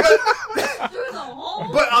time. Through the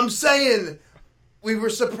hole. But I'm saying we were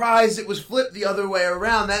surprised it was flipped the other way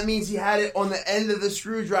around. That means he had it on the end of the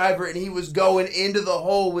screwdriver and he was going into the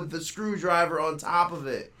hole with the screwdriver on top of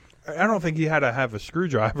it. I don't think he had to have a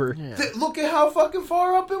screwdriver. Look at how fucking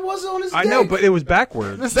far up it was on his I know, dick. but it was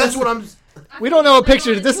backwards. That's what I'm... We don't know a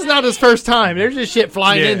picture. This is not his first time. There's just shit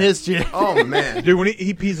flying Yeah. in his shit. Oh, man. Dude, when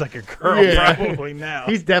he pees like a girl, Yeah. probably now.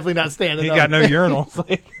 He's definitely not standing He up. got no urinals.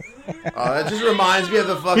 That just reminds me of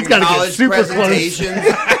the fucking He's gotta get college super close. presentations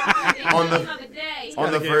on the day.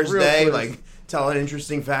 on the get first real day. close. Like, tell an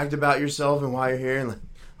interesting fact about yourself and why you're here. And like,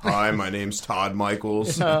 hi, my name's Todd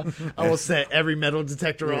Michaels, I will set every metal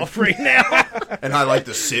detector off right now. and I like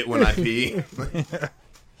to sit when I pee.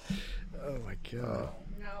 Oh my god.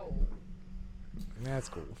 No. That's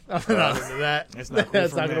cool. I'm not into that. It's not cool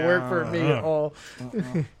That's for not me. going to work for me at all.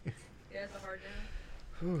 Yeah, it's a hard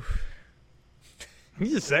no. He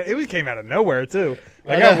just said it came out of nowhere too.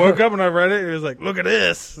 I Like I know. woke up and I read it. It was like, look at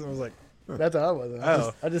this. I was like, That's how I was.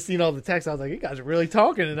 Oh. I just seen all the text. I was like, you guys are really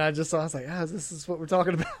talking. And I was like, this is what we're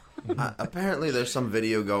talking about. Apparently, there's some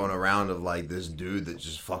video going around of like this dude that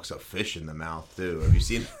just fucks a fish in the mouth too. Have you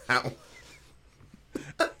seen that one?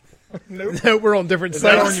 We're on different is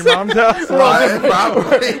that on sites. your mom's house?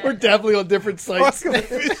 Probably. We're definitely on different sites. Fuck a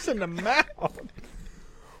fish in the mouth.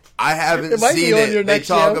 I haven't It might be seen on it. your They next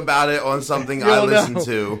talk show. about it on something You I don't listen know.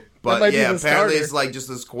 to. might But be yeah, the apparently starter. it's like just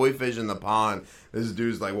this koi fish in the pond. This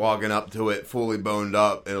dude's like walking up to it, fully boned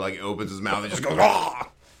up, and like opens his mouth and just goes, "Ah!"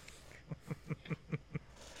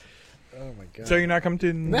 Oh my god. So you're not coming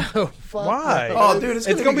to? No, fuck Why? no. Oh, dude, it's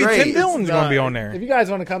It's gonna gonna be great. Tim Dillon's Nah, gonna be on there. If you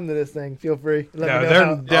guys want to come to this thing, feel free. Let No, me know they're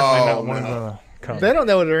how. definitely Oh, not one no. gonna come. They don't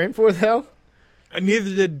know what they're in for, though. And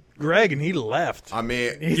neither did Greg, and he left. I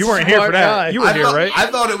mean, He's You weren't a here for smart that. guy. You were here, right? I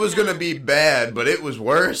thought it was gonna be bad, but it was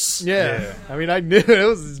worse. Yeah. Yeah. I mean, I knew it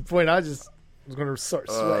was the point. I just was going to start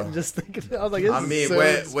sweating just thinking. I was like, this I is mean, so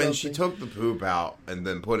when she disgusting. took the poop out and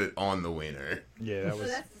then put it on the wiener. Yeah, that So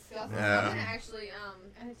was. that's disgusting. Yeah. I'm gonna actually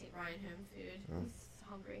I'm gonna take Ryan home food. He's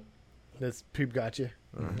hungry. This poop got you.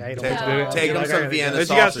 Now you Take, don't Did want it? to- take You're him like, I some gotta Vienna go. But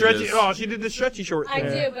she got sausages. stretchy. Oh, she did the stretchy short I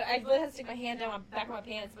thing. do, but I really have to stick my hand down the back of my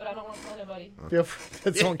pants, but I don't want to tell nobody. Feel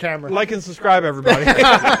free. It's on camera. Like and subscribe, everybody.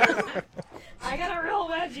 I got a real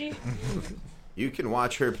wedgie. You can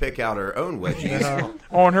watch her pick out her own wedgies.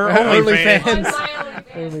 on her OnlyFans. OnlyFans. On my OnlyFans, but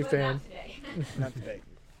OnlyFans. not today. Not today.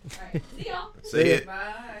 Alright, see y'all. See it.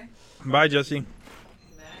 Bye. Bye, Jesse. Bye.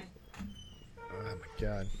 Oh my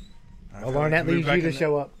god. Well, Lauren, that leaves you to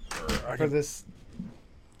show up for this.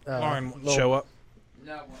 Lauren, little- show up.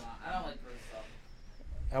 No, we're not. I don't like gross stuff.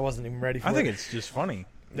 I wasn't even ready for I it. think it's just funny.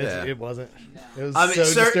 Yeah. It wasn't. It was I mean, so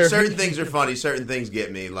disturbing. certain things are funny. Certain things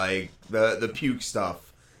get me, like the puke stuff.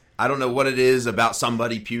 I don't know what it is about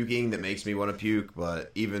somebody puking that makes me want to puke,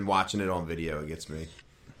 but even watching it on video, it gets me.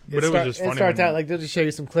 But it was just funny It starts when- out like they'll just show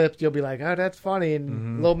you some clips. You'll be like, "Oh, that's funny,"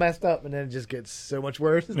 and a little messed up, and then it just gets so much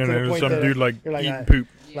worse. to And the there was point some that dude like you're like, eating "Ah." poop.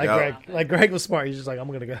 Like Yeah. Greg was smart. He's just like,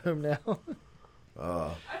 "I'm gonna go home now."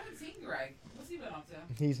 Uh, I haven't seen Greg. What's he been up to?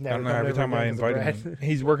 He's I never. don't know. coming Every over time I again 'cause of invite Brad. him,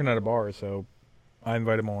 he's working at a bar, so I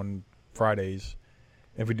invite him on Fridays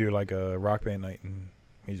if we do like a rock band night, and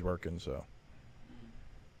he's working. So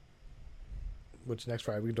Which next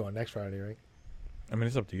Friday? We're doing next Friday, right? I mean,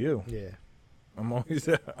 it's up to you. Yeah. I'm always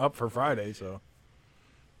up for Friday, so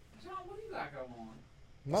John, what do you got going on?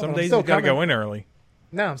 No, some but I'm days still you gotta coming. go in early.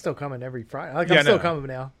 No, I'm still coming every Friday. Like, Yeah, I'm still no. coming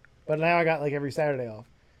now, but now I got like every Saturday off.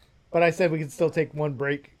 But I said we could still take one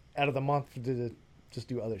break out of the month to just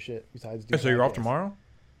do other shit besides. Do So you're off podcasts. tomorrow.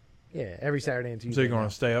 Yeah, every Saturday and Tuesday. So you're going now.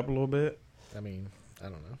 to stay up a little bit. I mean, I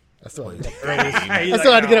don't know. I still have to Please. get up early. I He's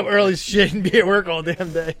still like, had to get "No." up early as shit and be at work all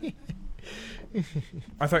damn day.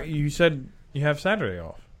 I thought you said you have Saturday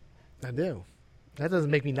off. I do. That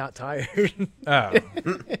doesn't make me not tired. Oh,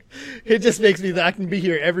 It just makes me that I can be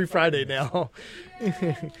here every Friday now.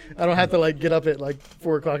 I don't have to like get up at like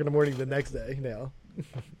 4 o'clock in the morning the next day now.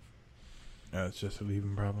 no, it's just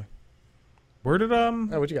leaving probably. Where did Oh,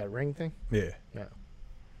 what you got? Ring thing? Yeah. No.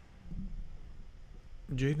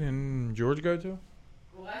 Jaden and George go to?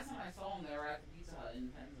 The last time I saw him, they were at the Pizza Hut in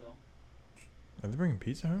Pennsville. Are they bringing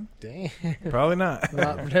pizza home? Damn. Probably not.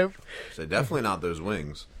 Nope. So definitely not those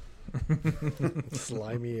wings.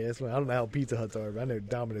 Slimy ass. I don't know how Pizza Huts are, but I know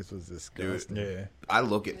Domino's was disgusting. Yeah. I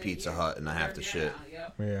look at Pizza Hut and I have to shit.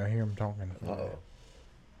 Yep. Yeah, I hear him talking. Uh-oh.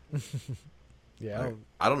 Yeah. I Like, don't-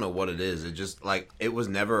 I don't know what it is. It just like it was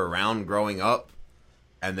never around growing up,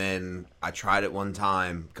 and then I tried it one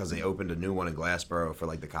time because they opened a new one in Glassboro for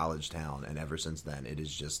like the college town, and ever since then it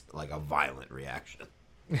is just like a violent reaction.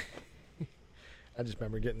 I just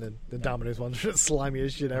remember getting the Domino's ones, slimy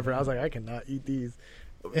as shit ever. I was like, I cannot eat these.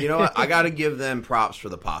 You know what? I got to give them props for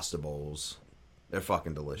the pasta bowls. They're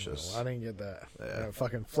fucking delicious. Well, I didn't get that. Yeah.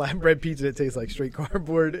 Fucking flatbread pizza that tastes like straight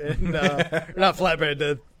cardboard, and not flatbread,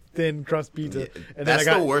 the thin crust pizza. Yeah, And then that's I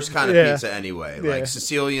got- the worst kind of yeah. pizza anyway. Yeah. Like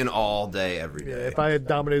Sicilian all day, every Yeah, day. if I had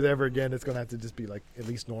Domino's ever again, it's gonna have to just be like at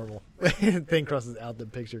least normal. Thin crust is out the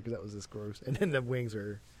picture because that was just gross. And then the wings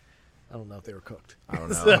are, I don't know if they were cooked. I don't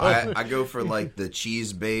know. So- I go for like the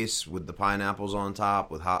cheese base with the pineapples on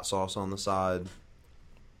top with hot sauce on the side.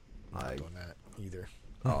 Not Like, doing that either.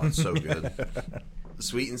 oh, it's so good.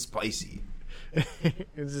 Sweet and spicy.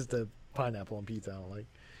 It's just a pineapple on pizza I don't like.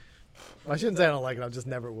 I shouldn't say I don't like it. I'll just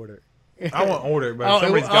never order it. I won't order it, but if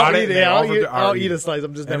somebody's got it, eat and they offer it, I'll eat a slice.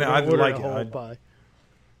 I'm just And never I'd going to order like a it. whole I'd- pie.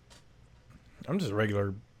 I'm just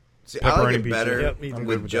regular. See, I like Pepperoni it pizza. better Yep, me too. I'm good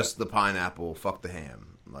with with just the pineapple. Fuck the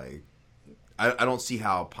ham. Like, I don't see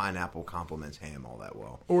how pineapple complements ham all that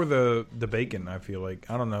well. Or the bacon, I feel like.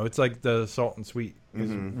 I don't know. It's like the salt and sweet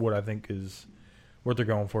is Mhm. what I think is what they're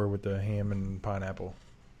going for with the ham and pineapple.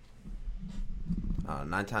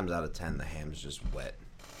 9 times out of 10, the ham's just wet.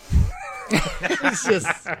 It's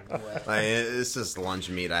just Like, it's just lunch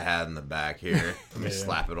meat I had in the back here. Let me Yeah.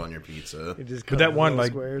 slap it on your pizza. it just But comes that in one, little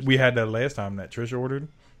like, squares. we had that last time that Trish ordered.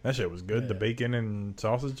 That shit was good. The Yeah. bacon and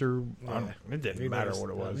sausage, or I don't, Yeah. it didn't Who matter knows? what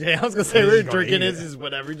it was. Yeah, I was gonna say We're we're just gonna drinking eat it. it. Just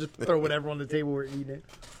whatever. Just throw whatever on the table. We're eating it.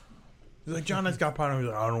 He's like, John, that's got pineapple. He's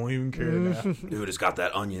like, I don't even care now. Dude, it's got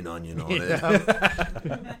that onion on it.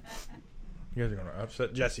 You guys are gonna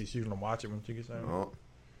upset Jessie. She's gonna watch it when she gets home. Well,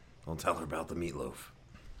 don't tell her about the meatloaf.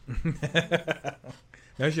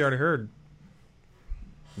 No, she already heard.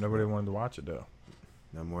 Nobody wanted to watch it though.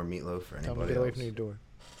 No more meatloaf for Tell them to anybody get away else. from your door.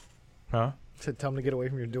 Huh? Said, tell them to get away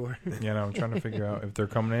from your door. Yeah, no, I'm trying to figure out if they're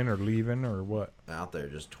coming in or leaving or what. Out there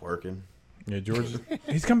just twerking. Yeah, George.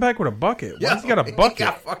 He's come back with a bucket. Why has he got a He bucket?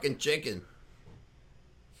 got fucking chicken.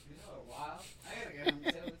 You know, a while. I gotta go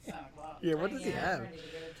until it's 10 o'clock. Yeah, what does he have?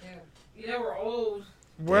 You know, we're old.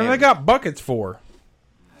 What do Damn. they got buckets for?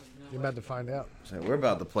 You're about to find out. So we're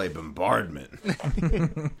about to play bombardment.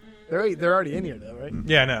 They're already in here though, right?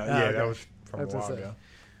 Yeah, no, Ah, yeah, okay. that was from a That's what I while said. ago.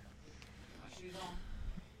 My shoes on.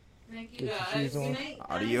 Thank Get your guys. shoes on. Good night.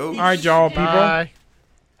 Adios. All right, y'all, people. Bye.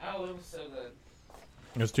 Oh, it was so good.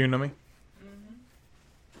 Just tune to me.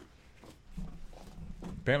 Mm-hmm.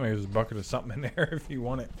 Apparently, there's a bucket of something in there if you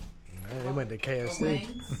want it. Man, they went to KFC.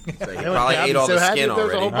 Wings. So he They probably I'd be ate all so the happy skin if there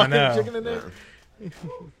was a whole already. bucket I of know. chicken in there.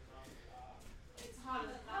 It's hot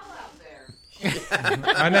as hell out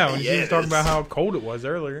there. I know. And Yeah, she was it talking is. about how cold it was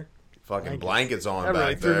earlier. Fucking blankets on That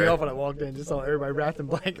really back threw me there. off when I walked in. Just saw everybody wrapped in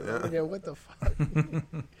blankets. I'm like, yeah, what the fuck?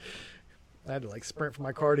 I had to like sprint from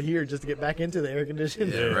my car to here just to get back into the air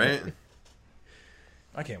conditioning. Yeah, right?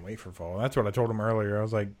 I can't wait for fall. That's what I told them earlier. I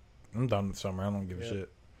was like, I'm done with summer. I don't give a Yep.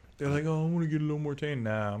 shit. They're like, oh, I want to get a little more tan.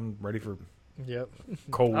 Nah, I'm ready for Yep.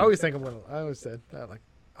 cold. I always think I'm gonna. I always said that like,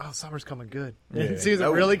 oh, summer's coming good. And Yeah. as soon as it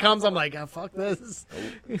Oh. really comes, I'm like, oh, fuck this.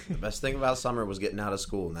 The best thing about summer was getting out of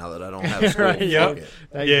school. Now that I don't have school, Right, fuck yep. it.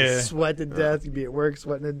 Now you Yeah. sweat to death. You be at work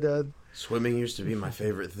sweating to death. Swimming used to be my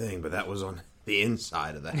favorite thing, but that was on the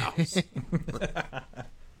inside of the house.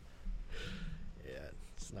 Yeah,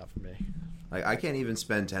 it's not for me. Like, I can't even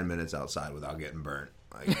spend 10 minutes outside without getting burnt.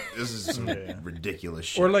 Like, this is some Yeah. ridiculous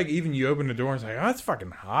shit. Or like even you open the door and it's like, oh, it's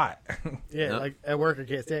fucking hot. Yeah, Yep. like at work I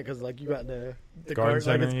can't stand it because like you got the Garden garden, like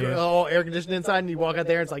center, it's yeah. all air conditioned inside, and you walk out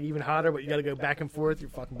there, it's like even hotter, but you got to go back and forth. Your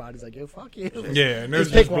fucking body's like, yo, fuck you. Yeah, and there's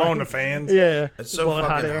Just pick just blowing one. the fans. Yeah, It's so blowing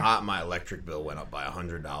fucking air. hot. My electric bill went up by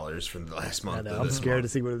 $100 from the last I month. know. to I'm this scared to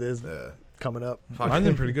month. see what it is coming up. Fuck. Mine's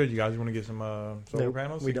been pretty good. You guys want to get some solar Nope,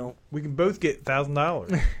 panels? we don't. We can both get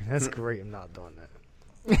 $1,000. That's great. I'm not doing that.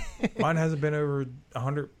 Mine hasn't been over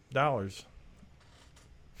 $100.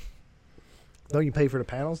 Don't you pay for the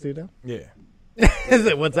panels, do you? Know? Yeah, Is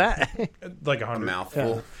it? What's that? like A 100.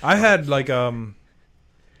 mouthful. I had like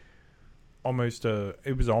almost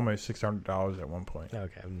it was almost $600 at one point.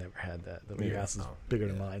 Okay, I've never had that. The your Yeah. house is bigger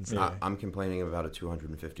than mine. So. Yeah. I'm complaining about a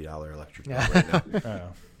 $250 electric bill Yeah. right now.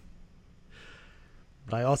 Oh.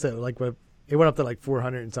 But I also like it went up to like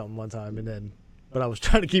 400 and something one time, and then but I was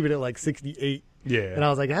trying to keep it at like 68 Yeah. And I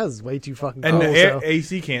was like, that was way too fucking And cold. the so-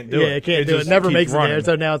 AC can't do yeah, it. it can't do it. just Never keeps makes it running. there.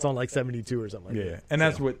 So now it's on like 72 or something like Yeah, that. and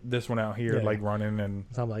that's what this one out here Yeah. like running and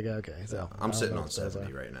So I'm like, okay. So I I'm don't sitting know on what those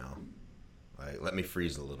 70 are. right now. Like, let me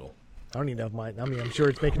freeze a little. I don't even know if mine. I mean, I'm sure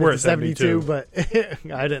it's making We're it to at 72, 72.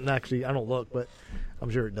 but I didn't actually. I don't look, but I'm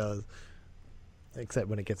sure it does. Except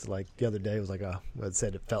when it gets like the other day, it was like it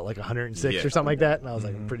said it felt like 106 Yeah. or something like that, and I was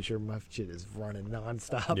like, I'm pretty sure my shit is running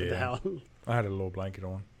nonstop at the Yeah. house. I had a little blanket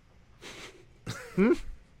on. A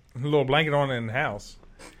little blanket on in the house.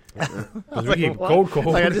 'Cause we keep What? cold.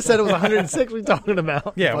 Like I just said, it was 106. We talking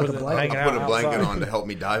about? Yeah, Fucking it was blanket. hanging I out put a blanket outside. on to help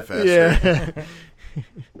me die faster. Yeah.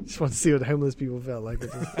 Just want to see what homeless people felt like.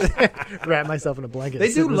 Just wrap myself in a blanket. They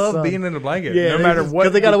sit do in the love sun. being in the blanket, Yeah, no matter what.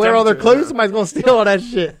 Because they got to wear all their temperature. clothes. Somebody's gonna steal all that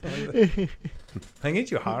shit. Hey, ain't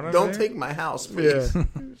you hot over Don't there? take my house, Yeah. please.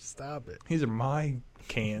 Stop it. These are my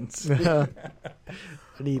cans. I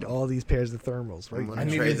need all these pairs of thermals. I'm Right? going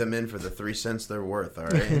to trade them in for the 3 cents they're worth, all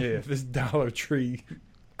right? Yeah, this Dollar Tree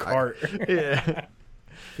cart, Yeah.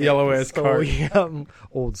 yellow ass Stole, cart. yeah,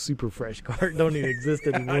 old super fresh cart don't even exist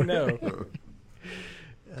anymore. I know.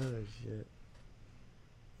 Oh shit.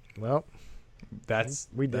 Well, That's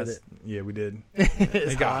We did that's- Yeah, we did.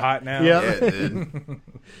 it's It got hot now. Yeah. Yeah, it did.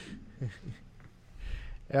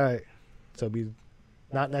 All right. So be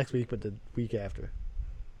not next week, but the week after.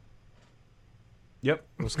 Yep.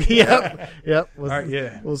 We'll yep. Yep. We'll, All right.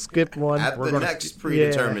 Yeah. we'll skip one. At We're the gonna- next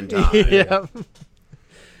predetermined time. Yep.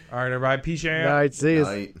 All right, everybody. Peace out. All right. See you.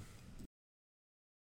 Night.